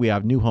information. We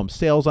have new home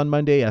sales on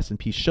Monday,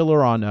 S&P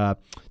Schiller on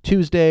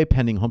Tuesday,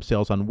 pending home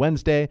sales on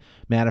Wednesday,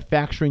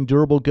 manufacturing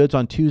durable goods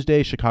on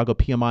Tuesday, Chicago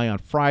PMI on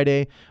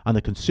Friday. On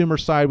the consumer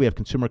side, we have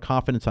consumer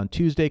confidence on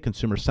Tuesday,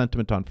 consumer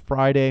sentiment on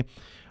Friday.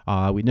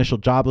 Initial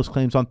jobless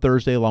claims on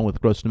Thursday, along with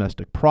gross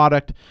domestic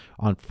product.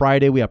 On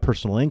Friday, we have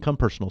personal income,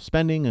 personal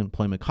spending,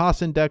 employment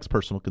cost index,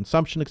 personal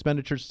consumption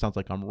expenditures. It sounds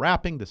like I'm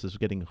rapping. This is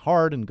getting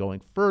hard and going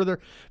further.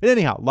 But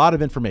anyhow, a lot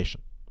of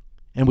information.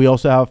 And we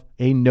also have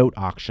a note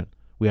auction.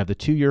 We have the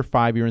 2-year,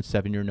 5-year, and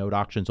 7-year note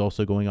auctions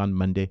also going on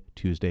Monday,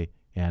 Tuesday,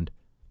 and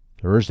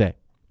Thursday.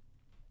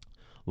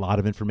 A lot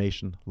of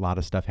information, a lot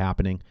of stuff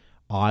happening.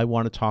 I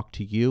want to talk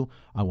to you.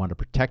 I want to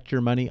protect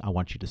your money. I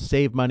want you to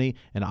save money,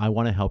 and I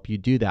want to help you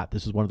do that.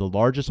 This is one of the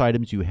largest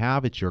items you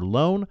have. It's your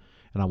loan,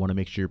 and I want to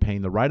make sure you're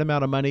paying the right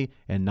amount of money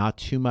and not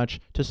too much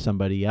to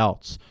somebody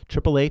else.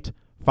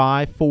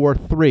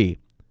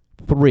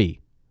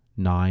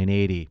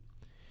 888-543-3980. At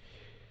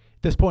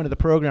this point of the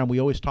program, we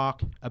always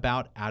talk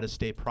about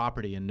out-of-state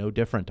property, and no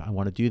different. I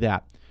want to do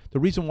that. The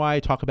reason why I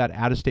talk about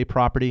out-of-state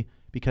property,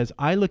 because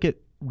I look at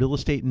real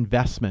estate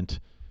investment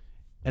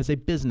as a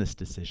business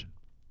decision.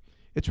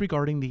 It's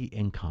regarding the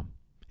income.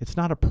 It's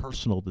not a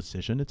personal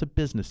decision. It's a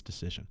business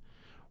decision.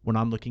 When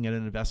I'm looking at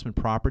an investment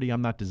property,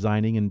 I'm not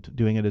designing and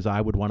doing it as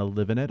I would want to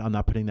live in it. I'm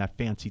not putting that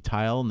fancy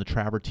tile and the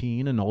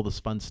travertine and all this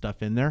fun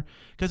stuff in there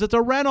because it's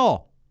a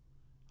rental.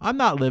 I'm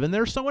not living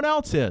there. Someone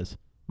else is.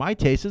 My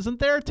taste isn't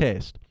their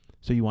taste.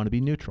 So you want to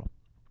be neutral.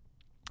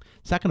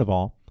 Second of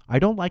all, I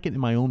don't like it in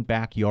my own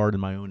backyard, in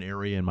my own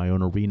area, in my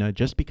own arena,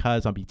 just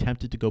because I'll be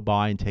tempted to go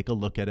by and take a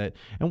look at it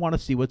and want to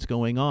see what's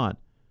going on.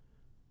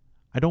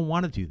 I don't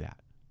want to do that.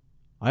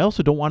 I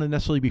also don't want to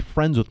necessarily be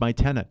friends with my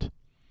tenant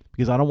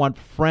because I don't want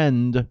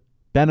friend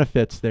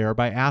benefits there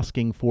by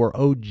asking for,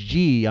 oh,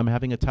 gee, I'm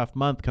having a tough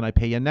month. Can I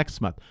pay you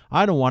next month?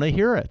 I don't want to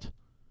hear it.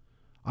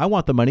 I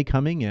want the money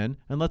coming in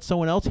and let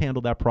someone else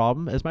handle that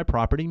problem as my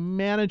property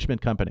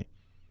management company.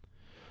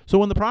 So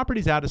when the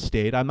property's out of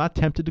state, I'm not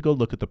tempted to go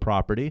look at the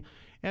property,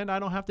 and I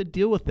don't have to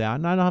deal with that,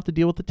 and I don't have to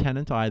deal with the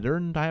tenant either,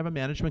 and I have a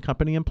management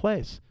company in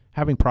place.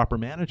 Having proper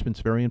management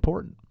is very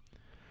important.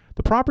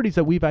 The properties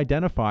that we've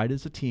identified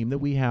as a team that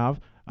we have,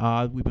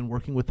 we've been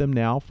working with them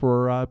now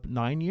for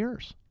 9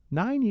 years.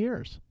 9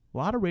 years. A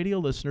lot of radio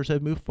listeners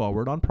have moved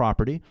forward on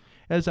property,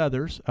 as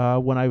others,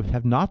 when I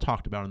have not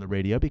talked about on the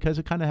radio, because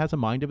it kind of has a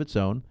mind of its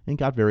own and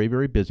got very,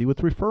 very busy with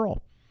referral.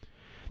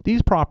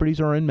 These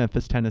properties are in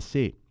Memphis,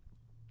 Tennessee.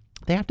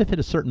 They have to fit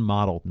a certain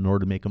model in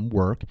order to make them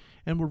work,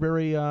 and we're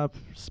very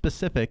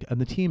specific,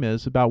 and the team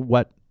is, about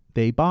what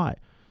they buy.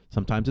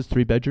 Sometimes it's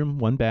 3-bedroom,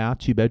 1 bath,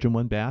 2-bedroom,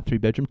 1 bath,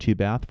 3-bedroom, 2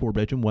 bath,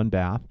 4-bedroom, 1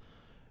 bath.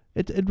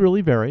 It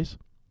really varies.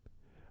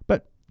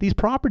 But these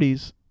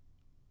properties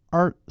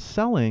are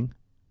selling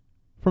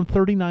from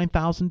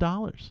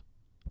 $39,000.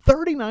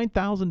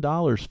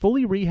 $39,000,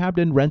 fully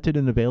rehabbed and rented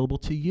and available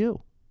to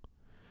you.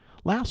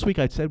 Last week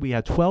I said we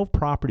had 12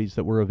 properties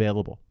that were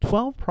available.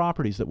 12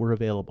 properties that were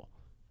available.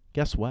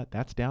 Guess what?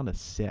 That's down to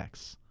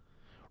 6.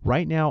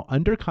 Right now,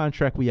 under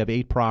contract, we have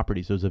 8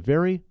 properties. It was a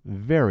very,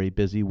 very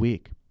busy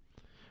week.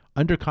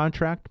 Under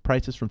contract,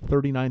 prices from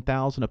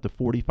 $39,000 up to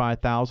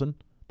 $45,000.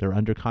 They're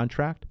under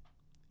contract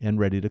and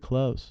ready to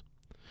close.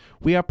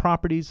 We have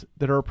properties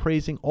that are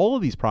appraising, all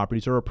of these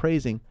properties are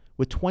appraising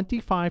with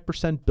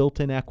 25%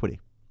 built-in equity.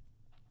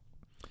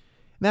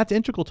 And that's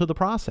integral to the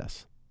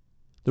process.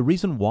 The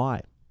reason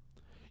why: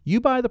 you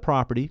buy the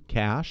property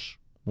cash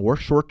or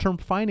short-term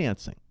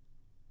financing.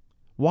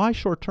 Why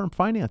short-term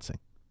financing?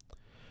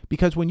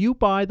 Because when you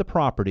buy the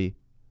property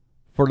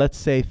for, let's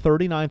say,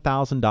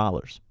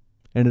 $39,000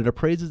 and it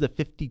appraises at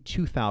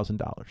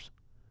 $52,000,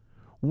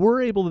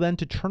 we're able then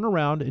to turn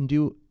around and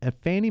do a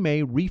Fannie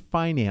Mae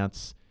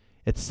refinance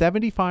at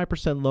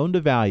 75% loan to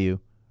value,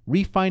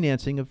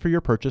 refinancing it for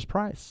your purchase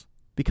price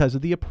because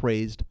of the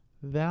appraised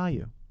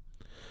value.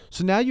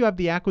 So now you have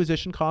the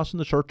acquisition cost and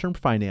the short-term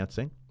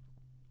financing,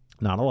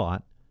 not a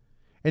lot,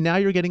 and now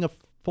you're getting a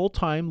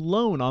full-time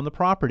loan on the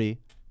property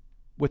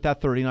with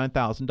that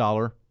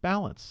 $39,000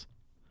 balance.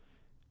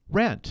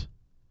 Rent.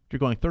 You're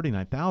going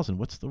 $39,000.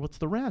 What's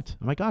the rent?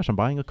 Oh my gosh, I'm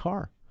buying a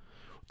car.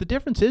 The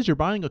difference is you're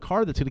buying a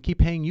car that's going to keep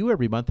paying you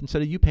every month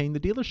instead of you paying the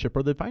dealership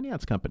or the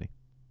finance company.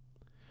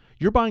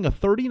 You're buying a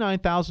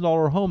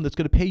 $39,000 home that's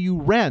going to pay you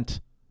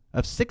rent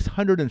of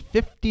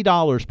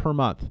 $650 per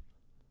month.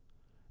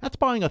 That's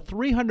buying a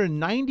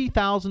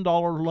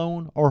 $390,000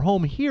 loan or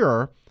home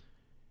here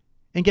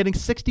and getting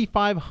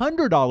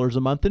 $6,500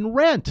 a month in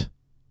rent.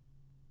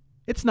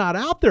 It's not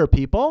out there,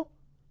 people.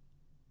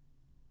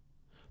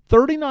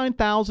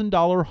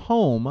 $39,000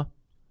 home,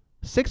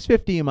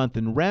 $650 a month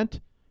in rent,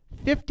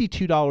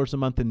 $52 a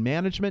month in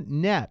management,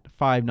 net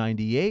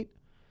 $598,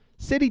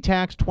 city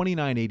tax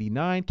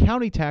 $29.89,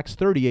 county tax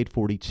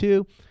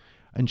 $38.42,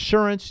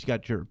 insurance, you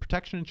got your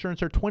protection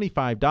insurance there,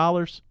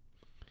 $25.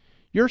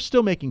 You're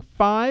still making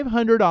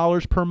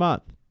 $500 per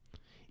month.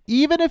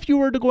 Even if you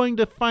were going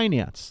to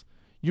finance,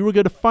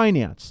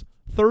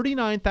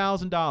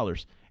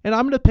 $39,000. And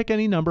I'm going to pick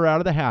any number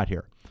out of the hat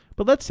here.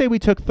 But let's say we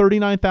took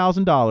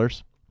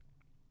 $39,000,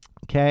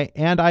 okay,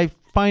 and I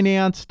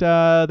financed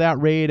that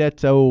rate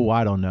at,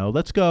 I don't know.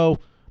 Let's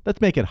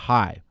make it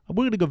high. We're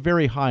going to go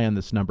very high on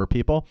this number,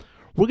 people.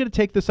 We're going to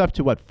take this up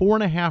to,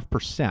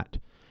 4.5%.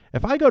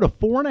 If I go to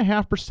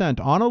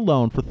 4.5% on a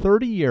loan for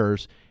 30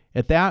 years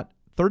at that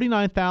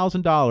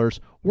 $39,000,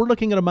 we're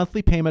looking at a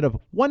monthly payment of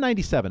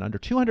 $197, under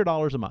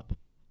 $200 a month.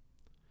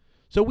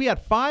 So we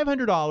had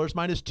 $500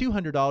 minus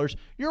 $200.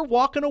 You're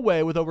walking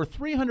away with over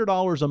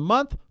 $300 a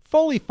month,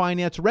 fully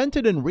financed,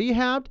 rented and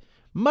rehabbed,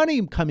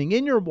 money coming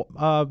in your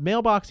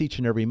mailbox each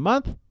and every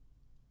month.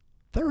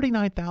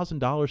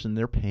 $39,000 and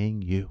they're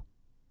paying you.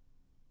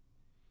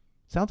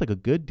 Sounds like a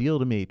good deal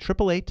to me.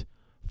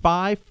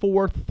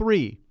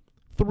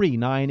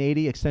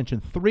 888-543-3980, extension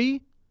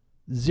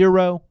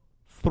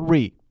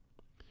 303.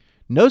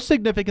 No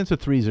significance of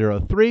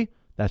 303.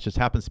 That just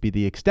happens to be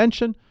the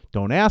extension.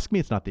 Don't ask me.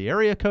 It's not the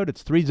area code.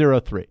 It's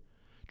 303.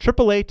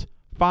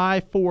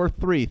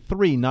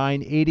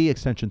 888-543-3980,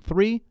 extension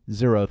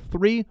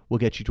 303. We'll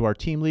get you to our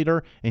team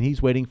leader, and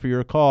he's waiting for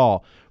your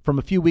call. From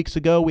a few weeks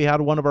ago, we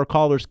had one of our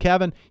callers,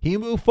 Kevin. He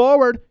moved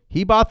forward.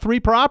 He bought 3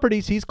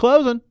 properties. He's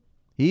closing.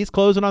 He's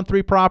closing on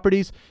 3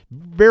 properties.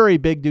 Very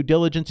big due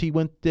diligence he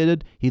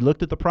did. He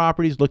looked at the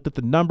properties, looked at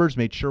the numbers,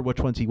 made sure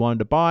which ones he wanted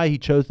to buy. He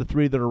chose the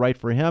 3 that are right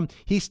for him.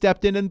 He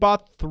stepped in and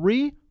bought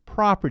 3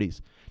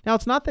 properties. Now,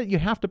 it's not that you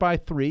have to buy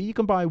 3. You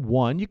can buy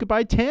 1. You could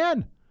buy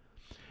 10.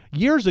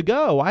 Years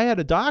ago, I had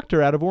a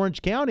doctor out of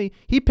Orange County.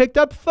 He picked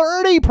up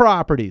 30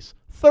 properties.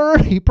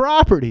 30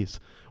 properties.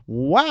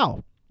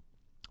 Wow.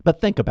 But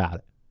think about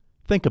it.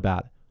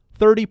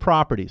 30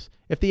 properties.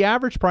 If the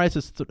average price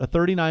is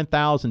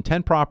 $39,000,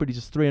 10 properties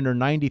is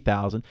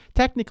 $390,000.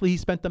 Technically, he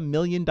spent $1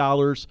 million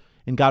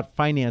and got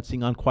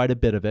financing on quite a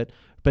bit of it,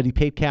 but he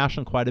paid cash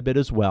on quite a bit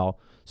as well.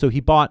 So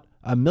he bought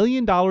 $1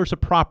 million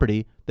of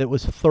property that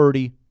was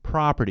 30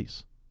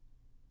 properties.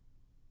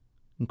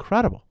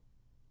 Incredible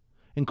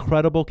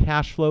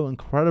cash flow,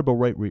 incredible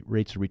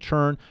rates of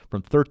return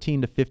from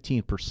 13 to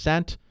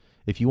 15%.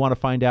 If you want to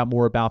find out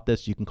more about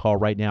this, you can call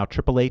right now,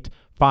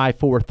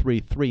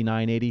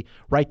 888-543-3980.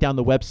 Write down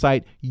the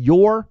website,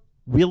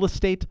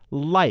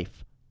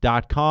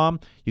 yourrealestatelife.com.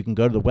 You can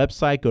go to the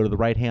website, go to the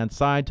right-hand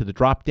side to the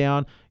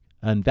drop-down,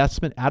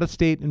 investment,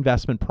 out-of-state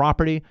investment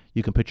property.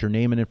 You can put your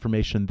name and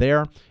information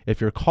there.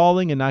 If you're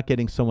calling and not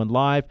getting someone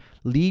live,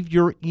 leave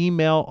your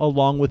email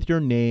along with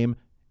your name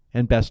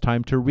and best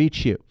time to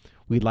reach you.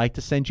 We'd like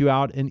to send you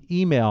out an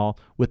email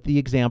with the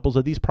examples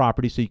of these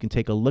properties so you can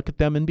take a look at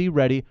them and be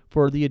ready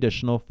for the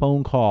additional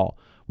phone call.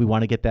 We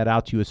want to get that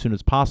out to you as soon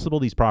as possible.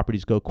 These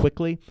properties go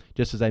quickly.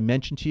 Just as I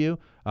mentioned to you,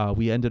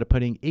 we ended up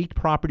putting 8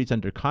 properties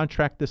under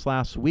contract this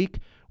last week.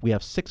 We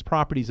have 6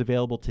 properties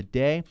available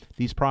today.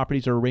 These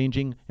properties are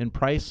ranging in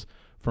price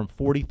from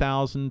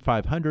 $40,500,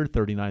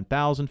 $39,000,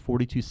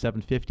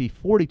 $42,750,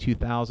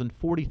 $42,000,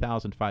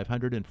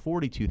 $40,500, and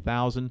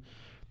 $42,000.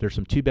 There's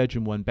some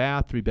 2-bedroom,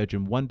 1-bath,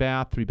 3-bedroom,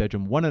 1-bath,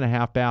 3-bedroom,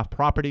 1.5-bath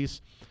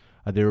properties.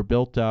 They were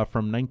built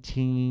from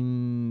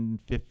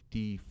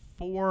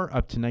 1954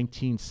 up to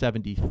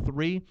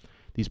 1973.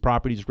 These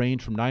properties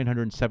range from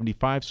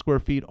 975 square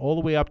feet all the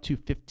way up to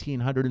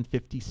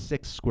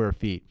 1,556 square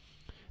feet.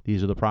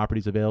 These are the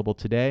properties available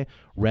today.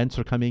 Rents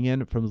are coming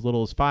in from as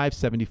little as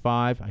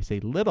 $575. I say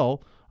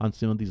little on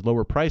some of these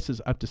lower prices,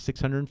 up to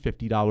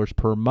 $650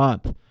 per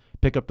month.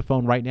 Pick up the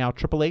phone right now,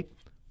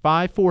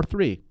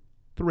 888-543-3980.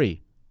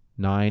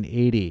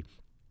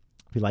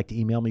 If you'd like to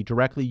email me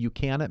directly, you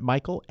can at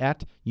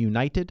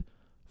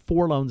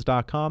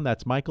michael@unitedforloans.com.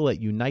 That's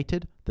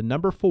michael@united, the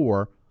number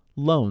 4,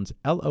 loans,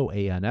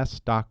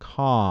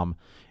 LOANS.com.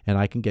 And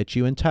I can get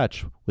you in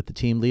touch with the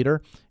team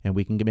leader, and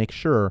we can make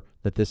sure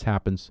that this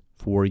happens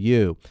for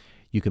you.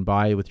 You can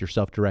buy with your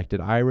self-directed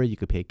IRA. You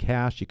could pay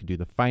cash. You could do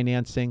the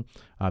financing.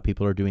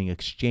 People are doing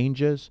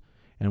exchanges.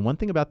 And one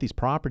thing about these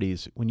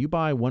properties, when you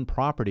buy one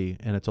property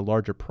and it's a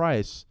larger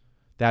price,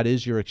 that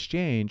is your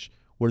exchange.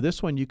 Where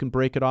this one, you can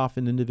break it off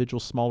in individual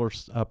smaller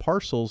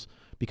parcels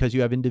because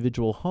you have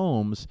individual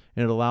homes,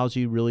 and it allows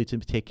you really to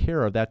take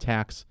care of that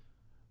tax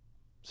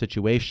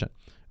situation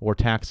or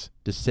tax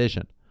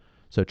decision.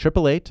 So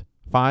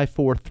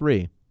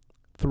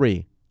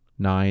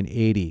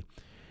 888-543-3980.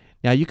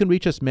 Now, you can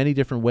reach us many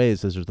different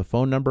ways. There's the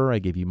phone number. I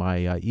gave you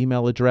my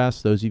email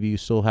address. Those of you who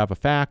still have a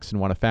fax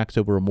and want to fax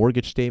over a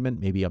mortgage statement,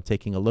 maybe I'm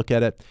taking a look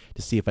at it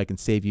to see if I can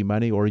save you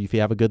money, or if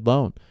you have a good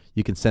loan,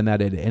 you can send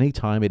that at any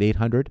time at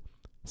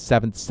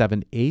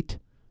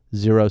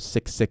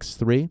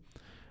 800-778-0663.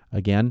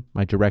 Again,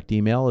 my direct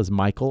email is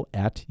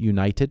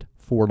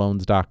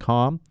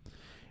michael@unitedforloans.com.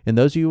 And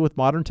those of you with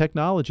modern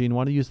technology and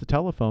want to use the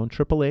telephone,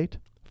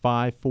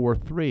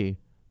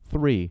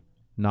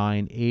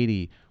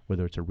 888-543-3980.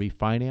 Whether it's a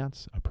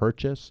refinance, a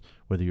purchase,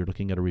 whether you're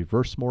looking at a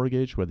reverse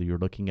mortgage, whether you're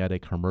looking at a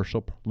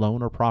commercial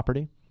loan or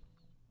property,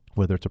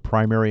 whether it's a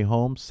primary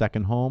home,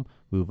 second home,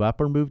 move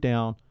up or move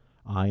down,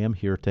 I am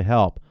here to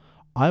help.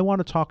 I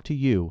want to talk to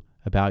you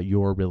about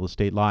your real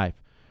estate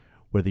life.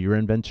 Whether you're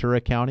in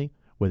Ventura County,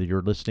 whether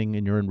you're listening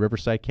and you're in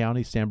Riverside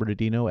County, San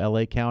Bernardino,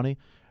 LA County,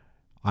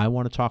 I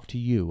want to talk to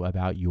you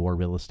about your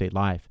real estate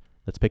life.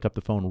 Let's pick up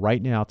the phone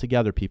right now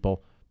together,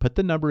 people. Put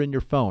the number in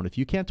your phone. If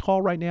you can't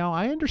call right now,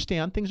 I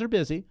understand things are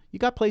busy. You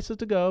got places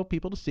to go,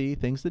 people to see,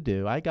 things to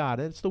do. I got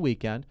it. It's the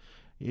weekend.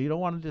 You don't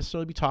want to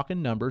necessarily be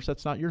talking numbers.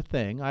 That's not your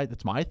thing.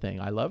 It's my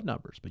thing. I love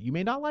numbers, but you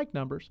may not like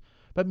numbers.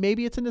 But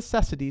maybe it's a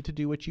necessity to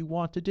do what you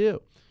want to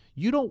do.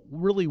 You don't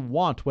really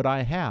want what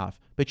I have,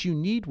 but you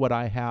need what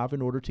I have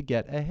in order to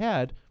get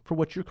ahead for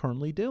what you're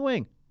currently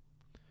doing.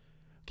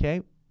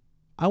 Okay?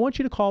 I want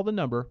you to call the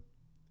number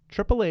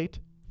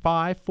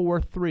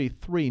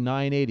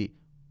 888-543-3980.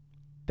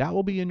 That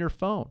will be in your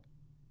phone.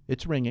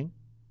 It's ringing.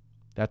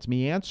 That's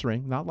me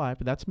answering, not live,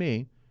 but that's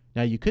me.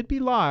 Now, you could be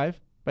live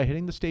by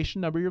hitting the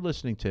station number you're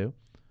listening to,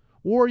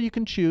 or you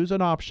can choose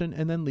an option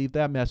and then leave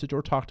that message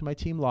or talk to my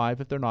team live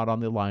if they're not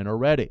on the line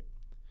already.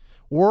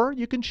 Or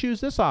you can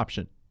choose this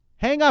option.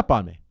 Hang up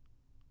on me.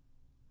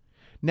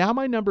 Now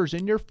my number's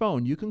in your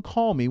phone. You can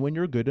call me when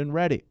you're good and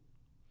ready.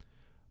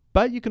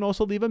 But you can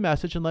also leave a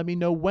message and let me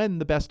know when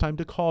the best time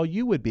to call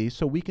you would be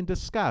so we can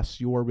discuss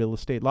your real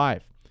estate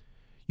life.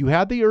 You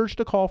had the urge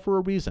to call for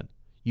a reason.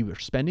 You are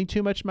spending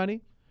too much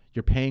money.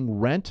 You're paying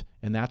rent,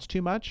 and that's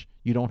too much.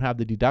 You don't have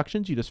the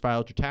deductions. You just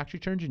filed your tax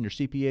returns, and your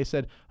CPA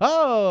said,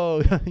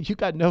 "Oh, you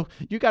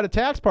got a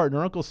tax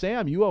partner, Uncle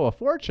Sam. You owe a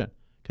fortune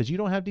because you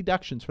don't have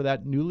deductions for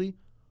that newly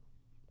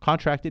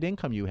contracted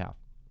income you have,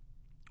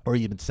 or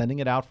you've been sending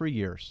it out for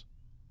years."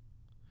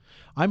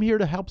 I'm here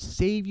to help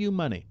save you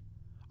money.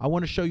 I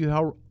want to show you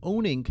how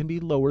owning can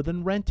be lower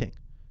than renting.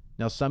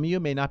 Now, some of you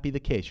may not be the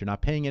case. You're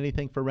not paying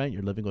anything for rent.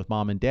 You're living with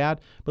mom and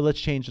dad. But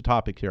let's change the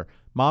topic here.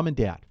 Mom and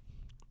dad,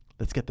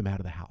 let's get them out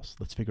of the house.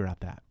 Let's figure out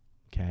that.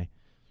 Okay?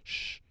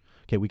 Shh.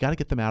 Okay, we got to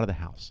get them out of the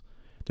house.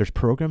 There's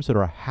programs that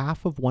are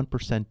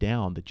 0.5%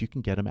 down that you can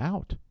get them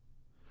out.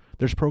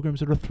 There's programs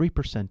that are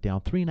 3%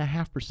 down,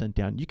 3.5%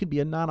 down. You can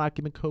be a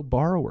non-occupant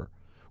co-borrower.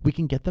 We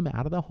can get them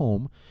out of the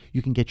home.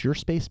 You can get your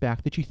space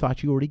back that you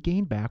thought you already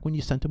gained back when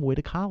you sent them away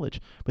to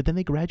college. But then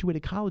they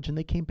graduated college and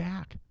they came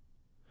back.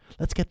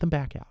 Let's get them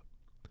back out.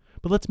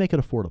 But let's make it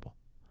affordable.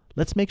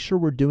 Let's make sure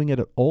we're doing it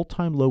at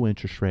all-time low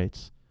interest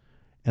rates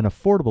and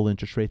affordable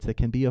interest rates that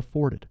can be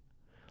afforded.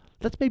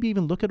 Let's maybe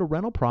even look at a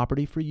rental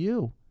property for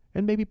you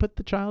and maybe put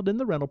the child in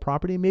the rental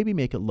property and maybe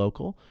make it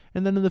local.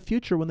 And then in the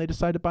future, when they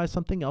decide to buy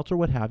something else or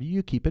what have you,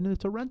 you keep it and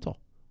it's a rental.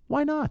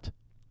 Why not?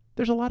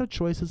 There's a lot of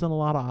choices and a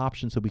lot of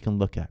options that we can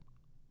look at.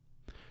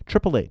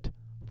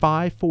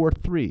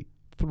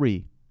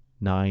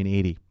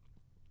 888-543-3980.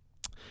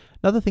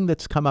 Another thing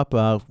that's come up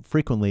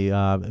frequently,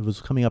 it was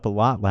coming up a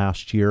lot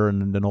last year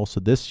and then also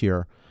this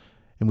year,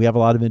 and we have a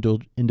lot of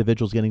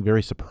individuals getting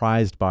very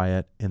surprised by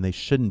it, and they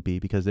shouldn't be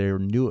because they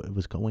knew it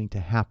was going to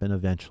happen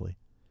eventually.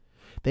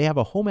 They have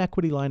a home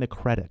equity line of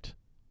credit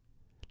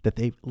that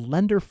the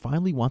lender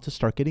finally wants to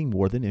start getting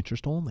more than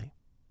interest only.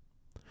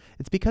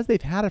 It's because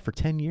they've had it for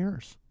 10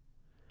 years.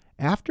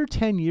 After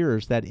 10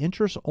 years, that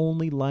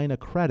interest-only line of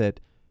credit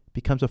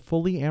becomes a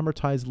fully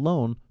amortized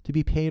loan to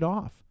be paid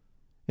off.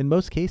 In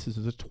most cases,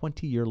 it's a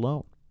 20-year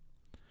loan.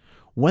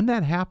 When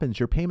that happens,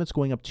 your payment's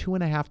going up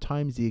 2.5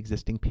 times the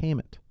existing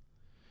payment.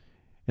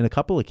 In a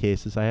couple of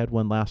cases, I had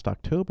one last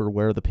October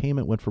where the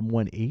payment went from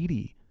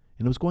 $180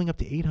 and it was going up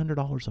to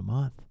 $800 a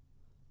month.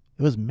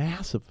 It was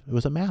massive. It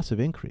was a massive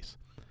increase.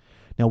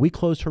 Now, we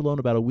closed her loan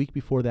about a week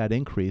before that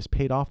increase,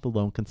 paid off the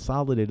loan,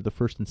 consolidated the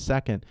first and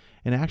second,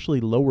 and actually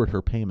lowered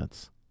her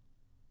payments.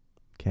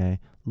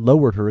 Okay?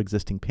 Lowered her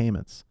existing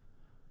payments.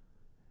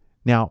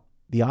 Now,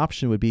 the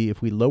option would be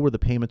if we lower the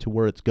payment to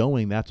where it's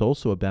going, that's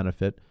also a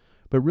benefit.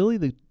 But really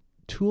the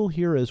tool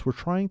here is we're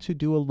trying to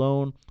do a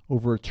loan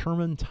over a term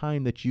and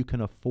time that you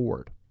can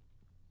afford.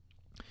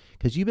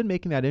 Because you've been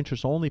making that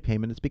interest-only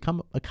payment, it's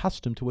become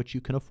accustomed to what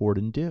you can afford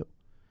and do.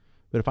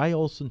 But if I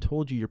also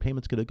told you your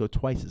payment's going to go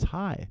twice as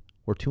high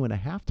or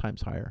 2.5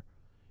 times higher,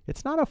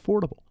 it's not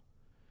affordable.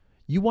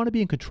 You want to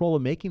be in control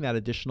of making that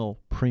additional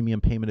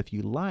premium payment if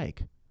you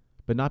like,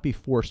 but not be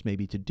forced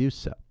maybe to do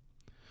so.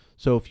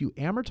 So if you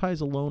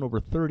amortize a loan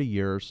over 30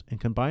 years and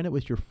combine it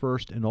with your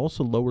first and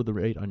also lower the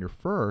rate on your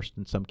first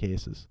in some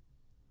cases,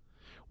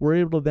 we're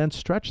able to then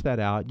stretch that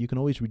out. You can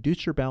always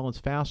reduce your balance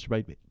faster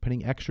by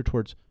putting extra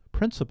towards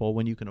principal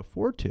when you can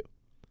afford to,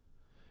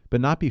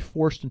 but not be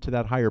forced into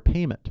that higher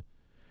payment.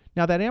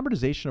 Now, that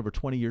amortization over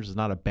 20 years is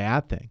not a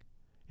bad thing.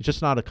 It's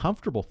just not a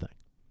comfortable thing.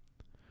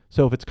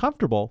 So if it's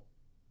comfortable,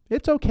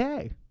 it's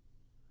okay.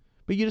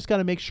 But you just got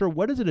to make sure,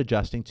 what is it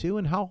adjusting to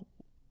and how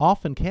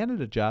often can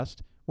it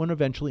adjust when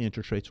eventually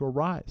interest rates will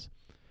rise?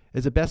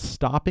 Is it best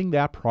stopping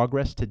that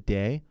progress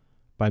today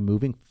by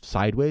moving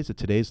sideways at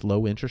today's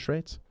low interest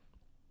rates?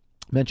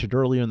 Mentioned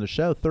earlier in the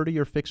show,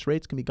 30-year fixed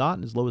rates can be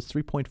gotten as low as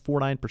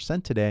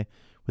 3.49% today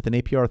with an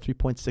APR of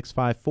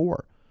 3.654.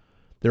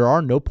 There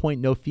are no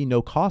point, no fee,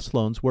 no cost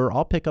loans where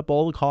I'll pick up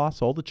all the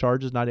costs, all the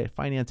charges, not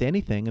finance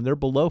anything, and they're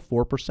below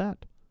 4%.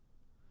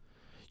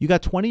 You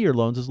got 20-year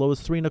loans as low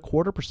as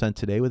 3.25%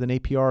 today with an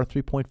APR of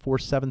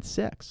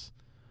 3.476.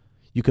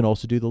 You can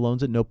also do the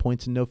loans at no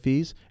points and no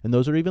fees, and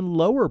those are even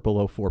lower,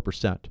 below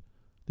 4%.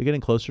 They're getting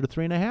closer to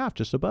 3.5%,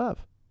 just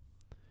above.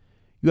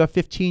 You have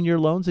 15-year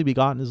loans that can be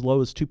gotten as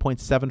low as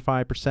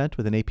 2.75%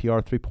 with an APR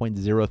of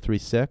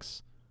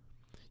 3.036.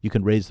 You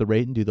can raise the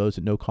rate and do those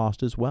at no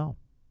cost as well.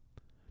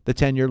 The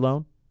 10-year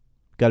loan,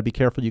 got to be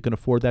careful you can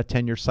afford that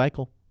 10-year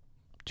cycle.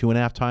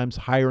 2.5 times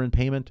higher in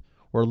payment,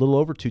 or a little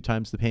over 2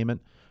 times the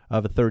payment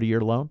of a 30-year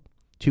loan.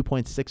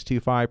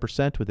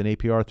 2.625% with an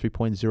APR of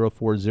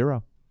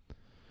 3.040.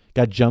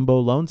 Got jumbo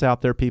loans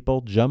out there,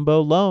 people.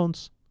 Jumbo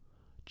loans.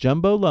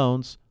 Jumbo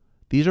loans.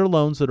 These are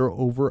loans that are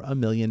over $1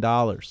 million.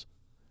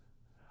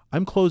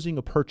 I'm closing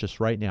a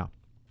purchase right now.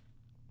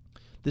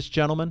 This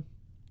gentleman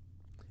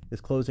is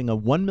closing a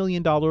 $1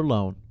 million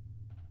loan.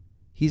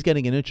 He's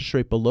getting an interest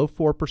rate below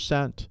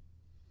 4%,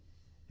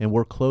 and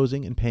we're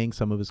closing and paying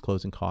some of his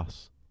closing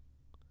costs.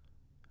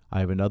 I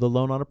have another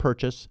loan on a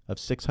purchase of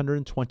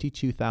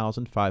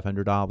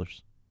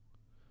 $622,500.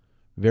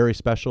 Very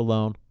special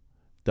loan.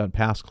 Done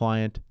past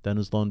client, done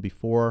his loan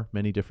before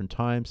many different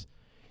times.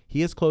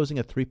 He is closing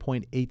at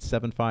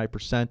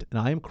 3.875%, and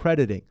I am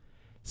crediting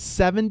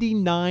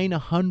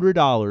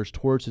 $7,900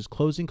 towards his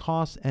closing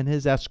costs and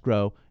his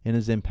escrow and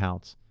his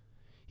impounds.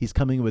 He's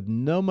coming with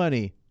no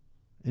money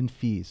in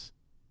fees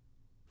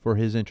for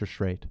his interest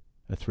rate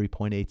at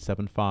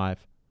 3.875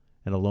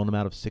 and a loan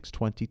amount of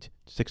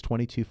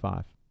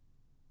 $622,500.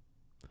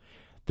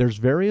 There's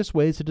various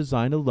ways to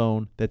design a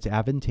loan that's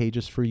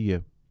advantageous for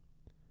you,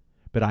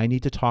 but I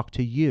need to talk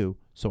to you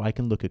so I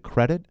can look at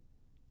credit,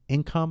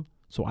 income,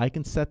 so I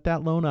can set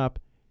that loan up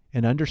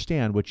and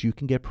understand what you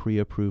can get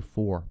pre-approved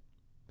for.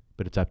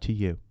 But it's up to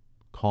you.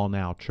 Call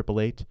now,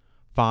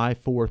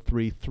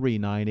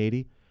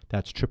 888-543-3980.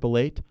 That's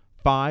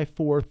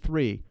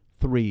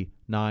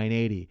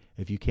 888-543-3980.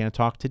 If you can't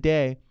talk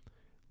today,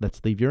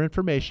 let's leave your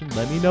information.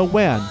 Let me know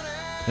when,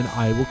 and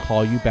I will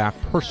call you back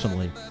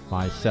personally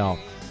myself.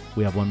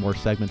 We have one more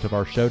segment of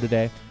our show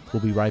today.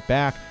 We'll be right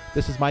back.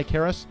 This is Mike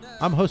Harris.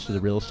 I'm host of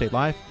The Real Estate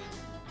Life.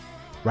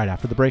 Right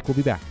after the break, we'll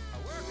be back.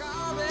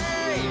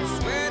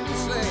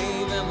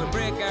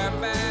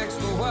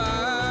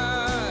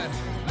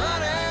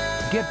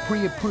 Get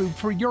pre-approved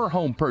for your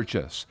home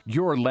purchase.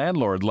 Your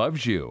landlord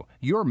loves you.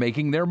 You're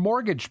making their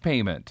mortgage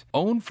payment.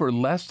 Own for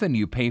less than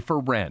you pay for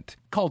rent.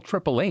 Call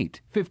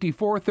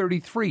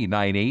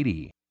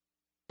 888-543-3980.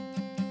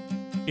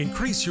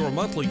 Increase your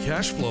monthly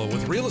cash flow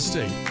with real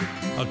estate.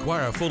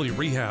 Acquire a fully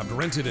rehabbed,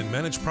 rented, and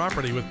managed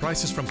property with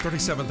prices from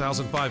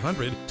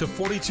 $37,500 to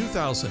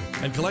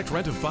 $42,000 and collect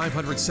rent of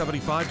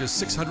 $575 to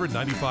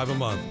 $695 a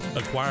month.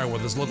 Acquire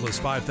with as little as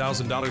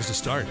 $5,000 to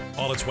start.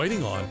 All it's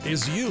waiting on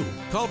is you.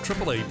 Call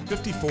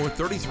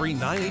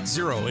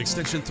 888-543-3980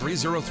 extension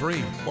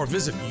 303 or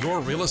visit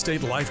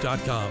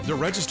yourrealestatelife.com to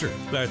register.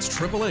 That's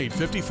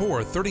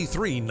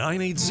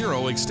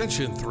 888-543-3980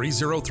 extension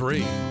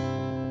 303.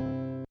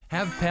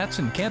 Have pets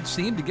and can't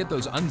seem to get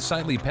those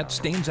unsightly pet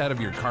stains out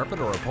of your carpet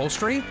or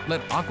upholstery?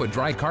 Let Aqua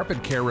Dry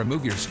Carpet Care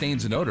remove your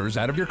stains and odors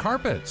out of your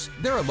carpets.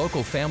 They're a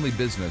local family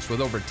business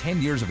with over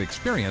 10 years of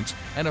experience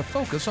and a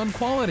focus on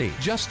quality.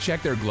 Just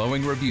check their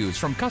glowing reviews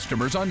from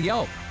customers on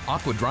Yelp.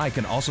 Aqua Dry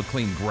can also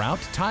clean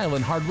grout, tile,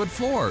 and hardwood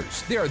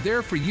floors. They are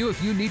there for you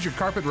if you need your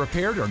carpet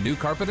repaired or new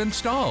carpet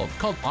installed.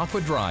 Call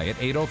Aqua Dry at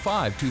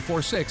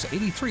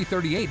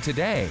 805-246-8338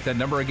 today. That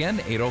number again,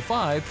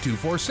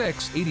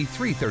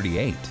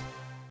 805-246-8338.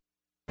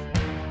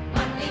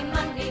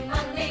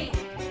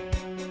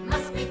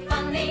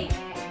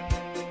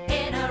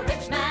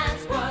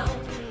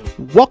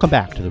 Welcome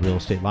back to The Real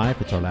Estate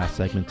Life. It's our last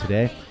segment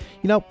today.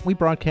 You know, we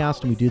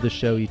broadcast and we do this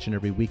show each and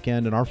every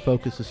weekend, and our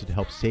focus is to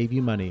help save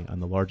you money on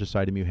the largest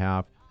item you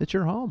have. It's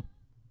your home.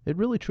 It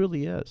really,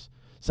 truly is.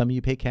 Some of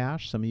you pay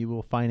cash. Some of you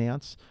will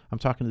finance. I'm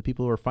talking to the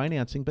people who are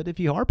financing, but if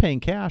you are paying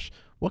cash,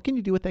 what can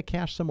you do with that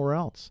cash somewhere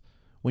else?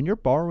 When you're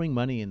borrowing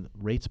money and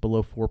rates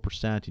below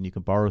 4% and you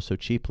can borrow so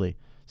cheaply,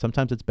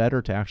 sometimes it's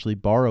better to actually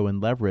borrow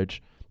and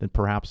leverage than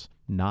perhaps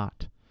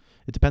not.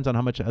 It depends on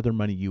how much other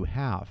money you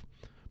have.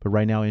 But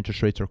right now,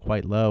 interest rates are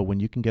quite low. When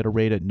you can get a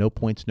rate at no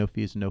points, no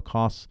fees, and no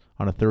costs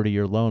on a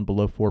 30-year loan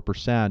below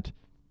 4%,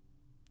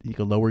 you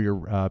can lower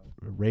your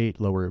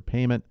rate, lower your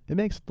payment. It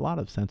makes a lot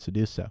of sense to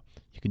do so.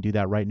 You can do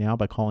that right now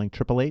by calling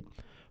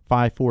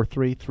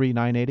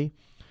 543-3980.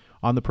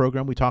 On the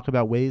program, we talk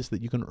about ways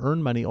that you can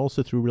earn money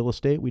also through real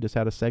estate. We just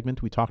had a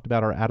segment. We talked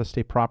about our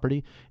out-of-state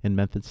property in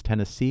Memphis,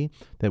 Tennessee,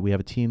 that we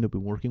have a team that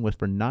we've been working with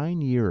for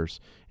 9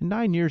 years. In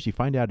 9 years, you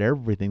find out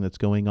everything that's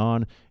going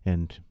on,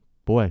 and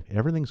boy,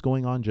 everything's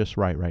going on just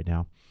right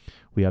now.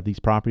 We have these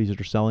properties that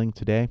are selling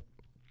today.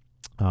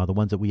 The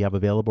ones that we have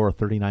available are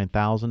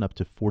 $39,000 up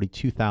to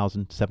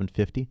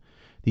 $42,750.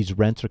 These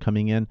rents are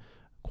coming in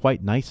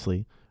quite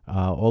nicely,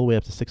 all the way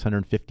up to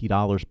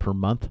 $650 per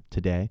month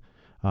today.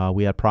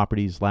 We had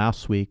properties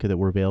last week that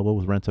were available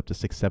with rents up to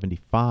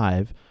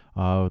 $675.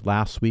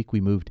 Last week, we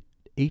moved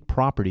 8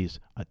 properties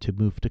to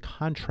move to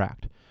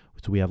contract.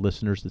 So we had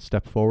listeners that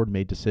stepped forward,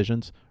 made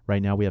decisions.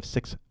 Right now, we have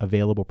 6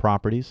 available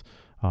properties.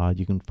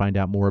 You can find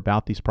out more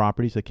about these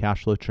properties that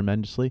cash flow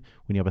tremendously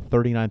when you have a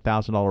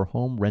 $39,000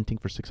 home renting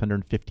for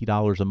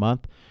 $650 a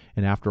month.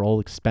 And after all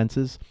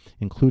expenses,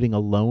 including a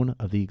loan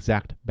of the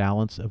exact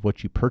balance of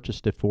what you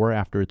purchased it for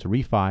after it's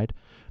refied,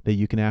 that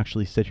you can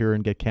actually sit here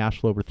and get cash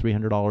flow over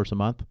 $300 a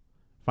month.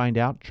 Find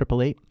out,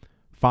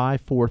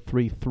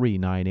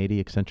 888-543-3980,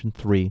 extension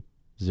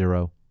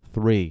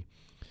 303.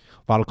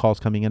 A lot of calls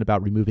coming in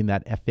about removing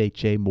that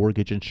FHA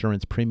mortgage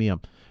insurance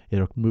premium.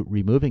 They're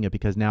removing it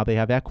because now they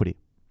have equity.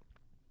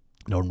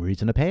 No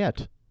reason to pay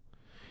it.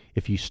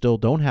 If you still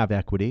don't have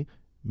equity,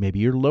 maybe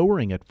you're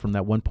lowering it from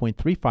that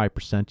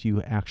 1.35%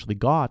 you actually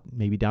got,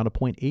 maybe down to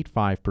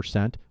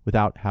 0.85%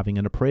 without having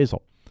an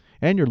appraisal.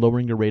 And you're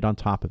lowering your rate on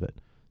top of it.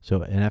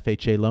 So an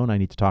FHA loan, I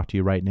need to talk to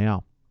you right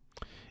now.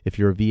 If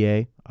you're a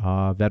VA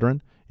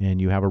veteran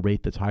and you have a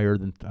rate that's higher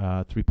than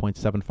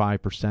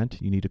 3.75%,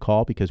 you need to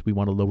call because we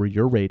want to lower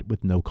your rate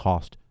with no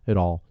cost at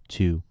all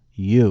to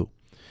you.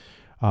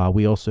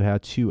 We also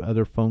had 2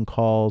 other phone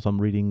calls.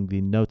 I'm reading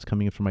the notes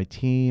coming in from my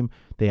team.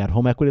 They had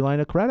home equity line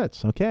of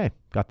credits. Okay,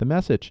 got the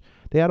message.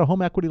 They had a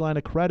home equity line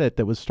of credit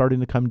that was starting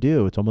to come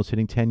due. It's almost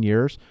hitting 10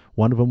 years.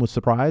 One of them was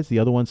surprised. The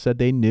other one said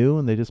they knew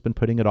and they just been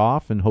putting it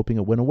off and hoping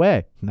it went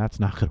away. And that's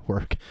not going to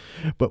work.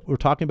 But we're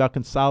talking about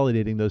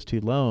consolidating those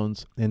 2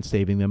 loans and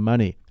saving them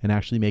money and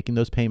actually making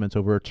those payments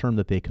over a term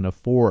that they can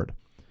afford.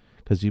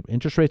 Because the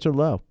interest rates are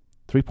low.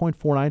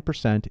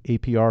 3.49%,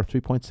 APR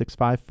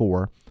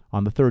 3.654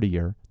 on the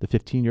 30-year. The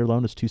 15-year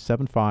loan is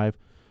 2.75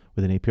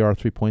 with an APR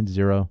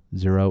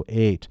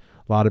 3.008. A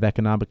lot of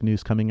economic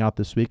news coming out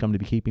this week. I'm going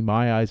to be keeping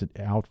my eyes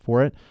out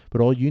for it.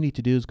 But all you need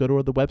to do is go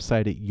to the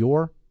website at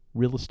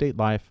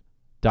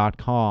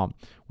yourrealestatelife.com.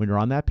 When you're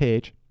on that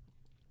page,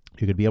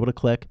 you're going to be able to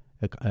click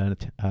an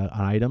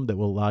item that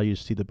will allow you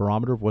to see the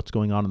barometer of what's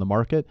going on in the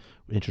market,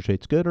 interest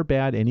rates good or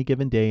bad, any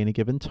given day, any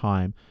given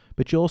time.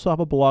 But you also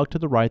have a blog to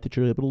the right that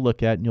you're able to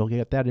look at, and you'll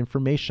get that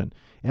information.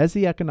 As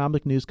the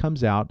economic news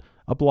comes out,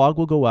 a blog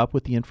will go up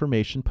with the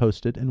information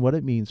posted and what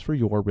it means for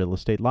your real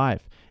estate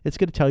life. It's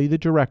going to tell you the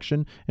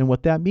direction and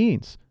what that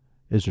means.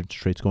 Is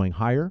interest rates going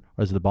higher,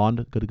 or is the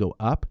bond going to go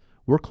up?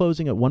 We're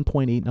closing at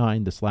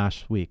 1.89 this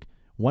last week.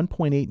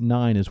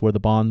 1.89 is where the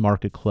bond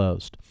market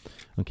closed.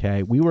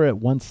 Okay, we were at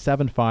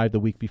 1.75 the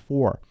week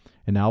before,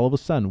 and now all of a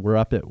sudden we're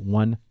up at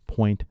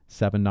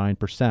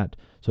 1.79%.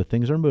 So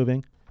things are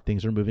moving.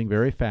 Things are moving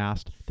very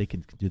fast.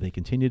 Do they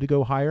continue to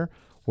go higher,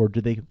 or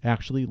do they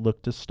actually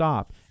look to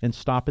stop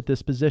at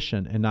this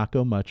position and not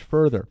go much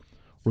further?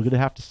 We're going to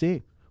have to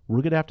see.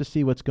 We're going to have to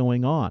see what's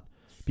going on,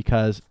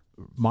 because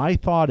my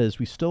thought is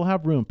we still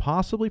have room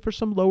possibly for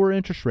some lower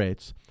interest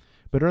rates,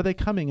 but are they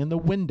coming in the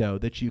window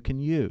that you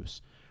can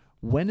use?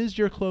 When is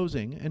your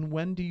closing, and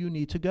when do you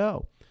need to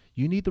go?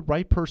 You need the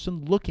right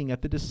person looking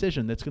at the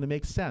decision that's going to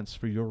make sense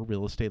for your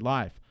real estate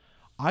life.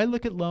 I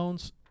look at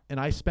loans and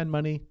I spend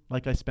money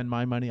like I spend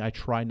my money. I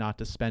try not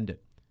to spend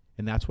it.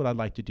 And that's what I'd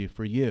like to do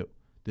for you.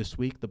 This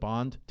week, the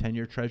bond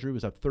 10-year treasury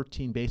was up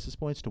 13 basis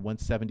points to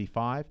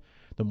 175.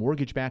 The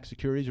mortgage-backed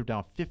securities are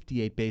down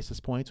 58 basis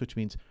points, which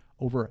means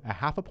over a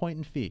half a point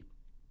in fee.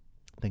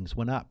 Things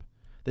went up.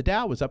 The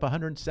Dow was up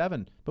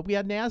 107, but we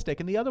had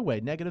NASDAQ in the other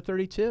way, negative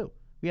 32.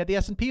 We had the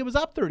S&P, it was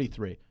up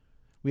 33.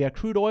 We had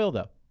crude oil,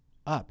 though,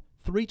 up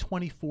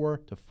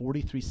 324 to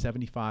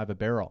 43.75 a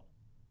barrel.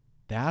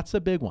 That's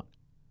a big one.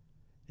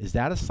 Is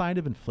that a sign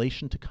of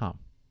inflation to come?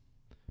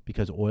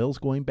 Because oil's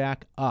going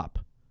back up.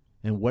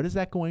 And what is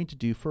that going to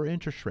do for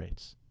interest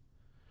rates?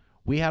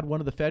 We had one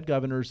of the Fed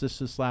governors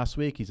this last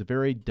week. He's a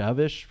very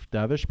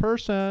dovish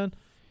person.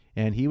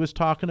 And he was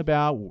talking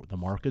about the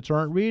markets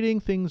aren't reading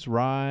things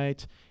right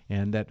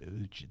and that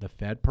the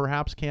Fed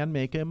perhaps can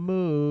make a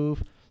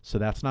move. So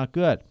that's not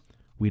good.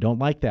 We don't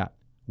like that.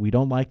 We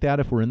don't like that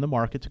if we're in the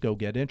market to go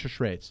get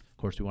interest rates. Of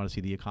course, we want to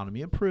see the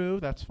economy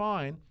improve. That's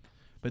fine.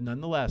 But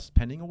nonetheless,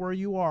 depending on where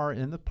you are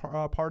in the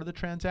part of the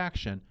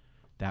transaction,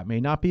 that may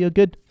not be a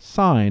good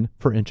sign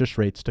for interest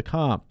rates to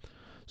come.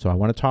 So I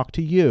want to talk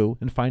to you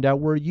and find out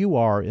where you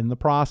are in the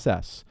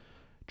process.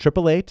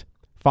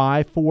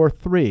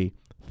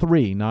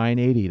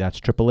 888-543-3980. That's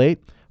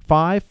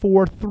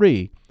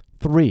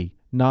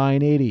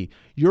 888-543-3980.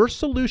 Your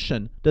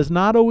solution does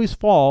not always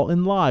fall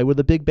and lie where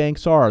the big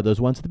banks are, those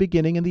ones at the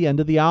beginning and the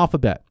end of the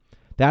alphabet.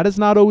 That is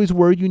not always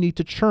where you need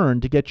to churn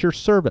to get your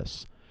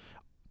service.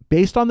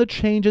 Based on the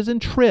changes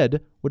in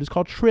TRID, what is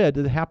called TRID,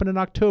 that happened in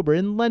October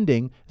in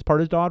lending as part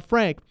of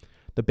Dodd-Frank,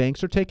 the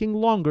banks are taking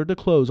longer to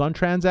close on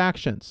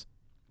transactions.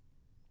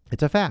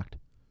 It's a fact.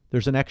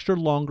 There's an extra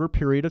longer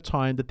period of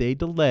time that they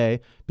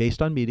delay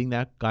based on meeting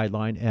that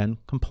guideline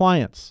and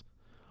compliance.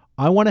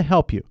 I want to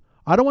help you.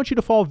 I don't want you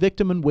to fall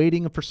victim in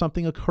waiting for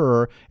something to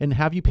occur and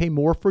have you pay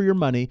more for your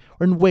money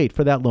and wait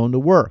for that loan to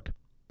work.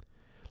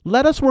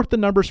 Let us work the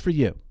numbers for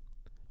you.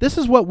 This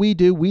is what we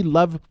do. We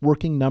love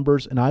working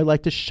numbers, and I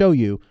like to show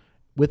you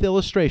with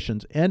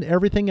illustrations and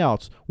everything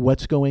else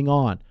what's going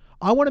on.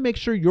 I want to make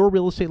sure your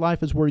real estate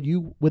life is where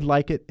you would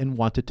like it and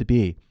want it to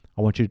be.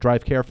 I want you to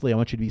drive carefully. I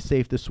want you to be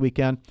safe this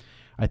weekend.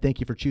 I thank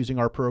you for choosing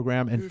our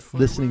program and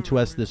listening to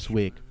us this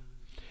week.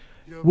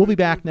 We'll be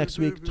back next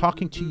week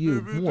talking to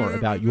you more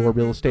about your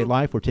real estate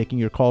life. We're taking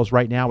your calls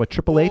right now at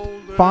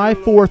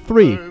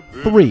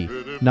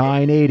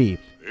 888-543-3980.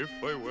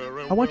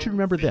 I want you to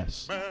remember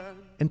this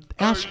and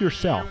ask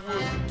yourself,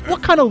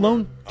 what kind of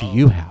loan do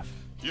you have?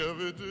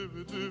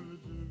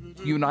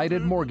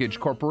 United Mortgage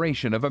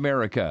Corporation of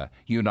America,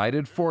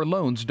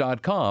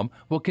 UnitedForLoans.com,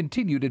 will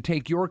continue to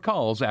take your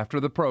calls after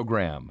the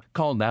program.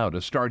 Call now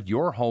to start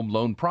your home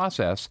loan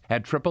process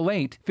at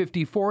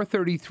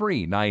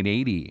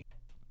 888-543-3980.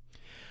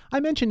 I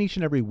mention each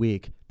and every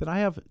week that I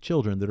have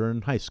children that are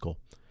in high school.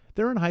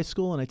 They're in high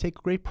school, and I take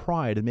great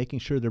pride in making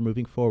sure they're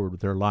moving forward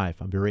with their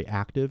life. I'm very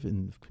active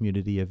in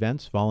community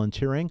events,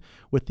 volunteering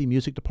with the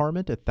music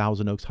department at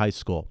Thousand Oaks High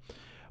School.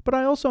 But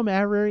I also am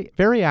very,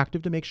 very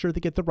active to make sure they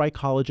get the right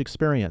college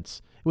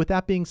experience. With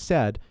that being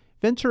said,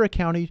 Ventura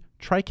County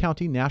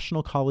Tri-County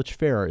National College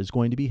Fair is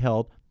going to be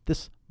held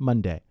this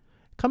Monday,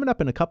 coming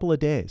up in a couple of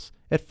days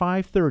at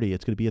 5:30.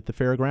 It's going to be at the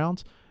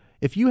fairgrounds.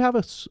 If you have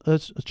a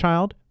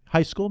child,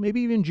 high school,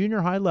 maybe even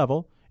junior high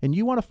level, and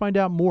you want to find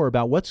out more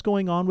about what's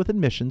going on with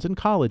admissions in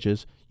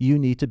colleges, you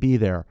need to be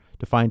there.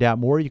 To find out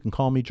more, you can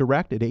call me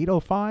direct at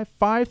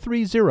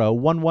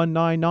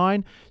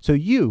 805-530-1199 so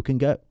you can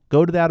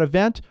go to that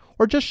event,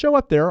 or just show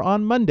up there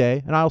on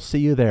Monday and I'll see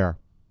you there.